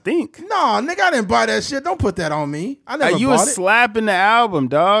album, I think. No, nigga, I didn't buy that shit. Don't put that on me. I never you bought was it. slapping the album,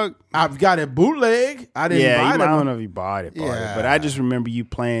 dog. I've got it bootleg. I didn't buy it. I don't know if you bought it, Yeah. but I just remember you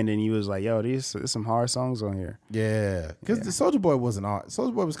playing and you was like, yo, there's some hard songs on here. Yeah, because the Soulja Boy wasn't art.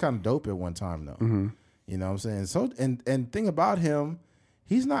 Soulja Boy was kind of dope at one time, though. Mm-hmm. You know what I'm saying? So, and thing about him,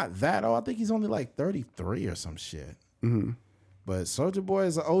 he's not that old. I think he's only like 33 or some shit. Mm-hmm. But Soulja Boy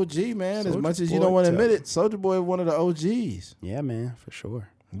is an OG, man. As Soulja much as you Boy don't want to tough. admit it, Soulja Boy is one of the OGs. Yeah, man, for sure.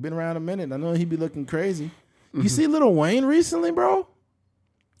 He's been around a minute. I know he be looking crazy. You see Lil Wayne recently, bro?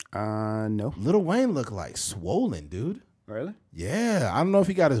 No. Lil Wayne look like swollen, dude. Really? Yeah. I don't know if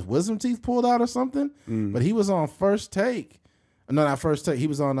he got his wisdom teeth pulled out or something, but he was on First Take. No, not First Take. He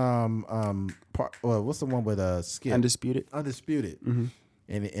was on what's the one with Skip? Undisputed. Mm-hmm.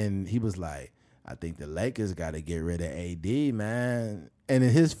 And he was like, I think the Lakers got to get rid of AD, man. And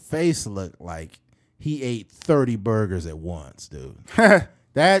his face looked like he ate 30 burgers at once, dude.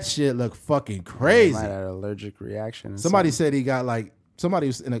 That shit looked fucking crazy. He might have an allergic reaction. Somebody said he got somebody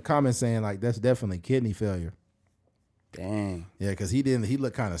was in a comment saying like, that's definitely kidney failure. Dang. Yeah, because he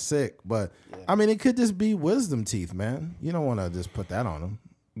looked kind of sick. But, I mean, it could just be wisdom teeth, man. You don't want to just put that on him.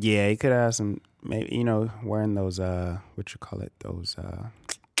 Yeah, he could have some, maybe, wearing those,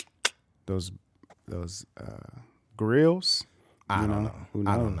 those grills. I don't know. Who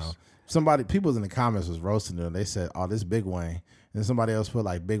knows? I don't know. People in the comments was roasting them. They said, "Oh, this Big Wayne," and somebody else put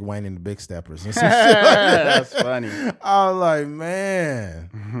like Big Wayne and the Big Steppers and some shit like that. That's funny. I was like,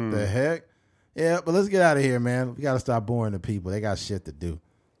 man, the heck? Yeah, but let's get out of here, man. We got to stop boring the people. They got shit to do.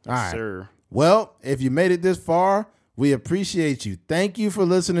 All right. Sir. Well, if you made it this far, we appreciate you. Thank you for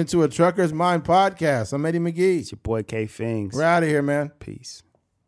listening to a Trucker's Mind podcast. I'm Eddie McGee. It's your boy K Fings. We're out of here, man. Peace.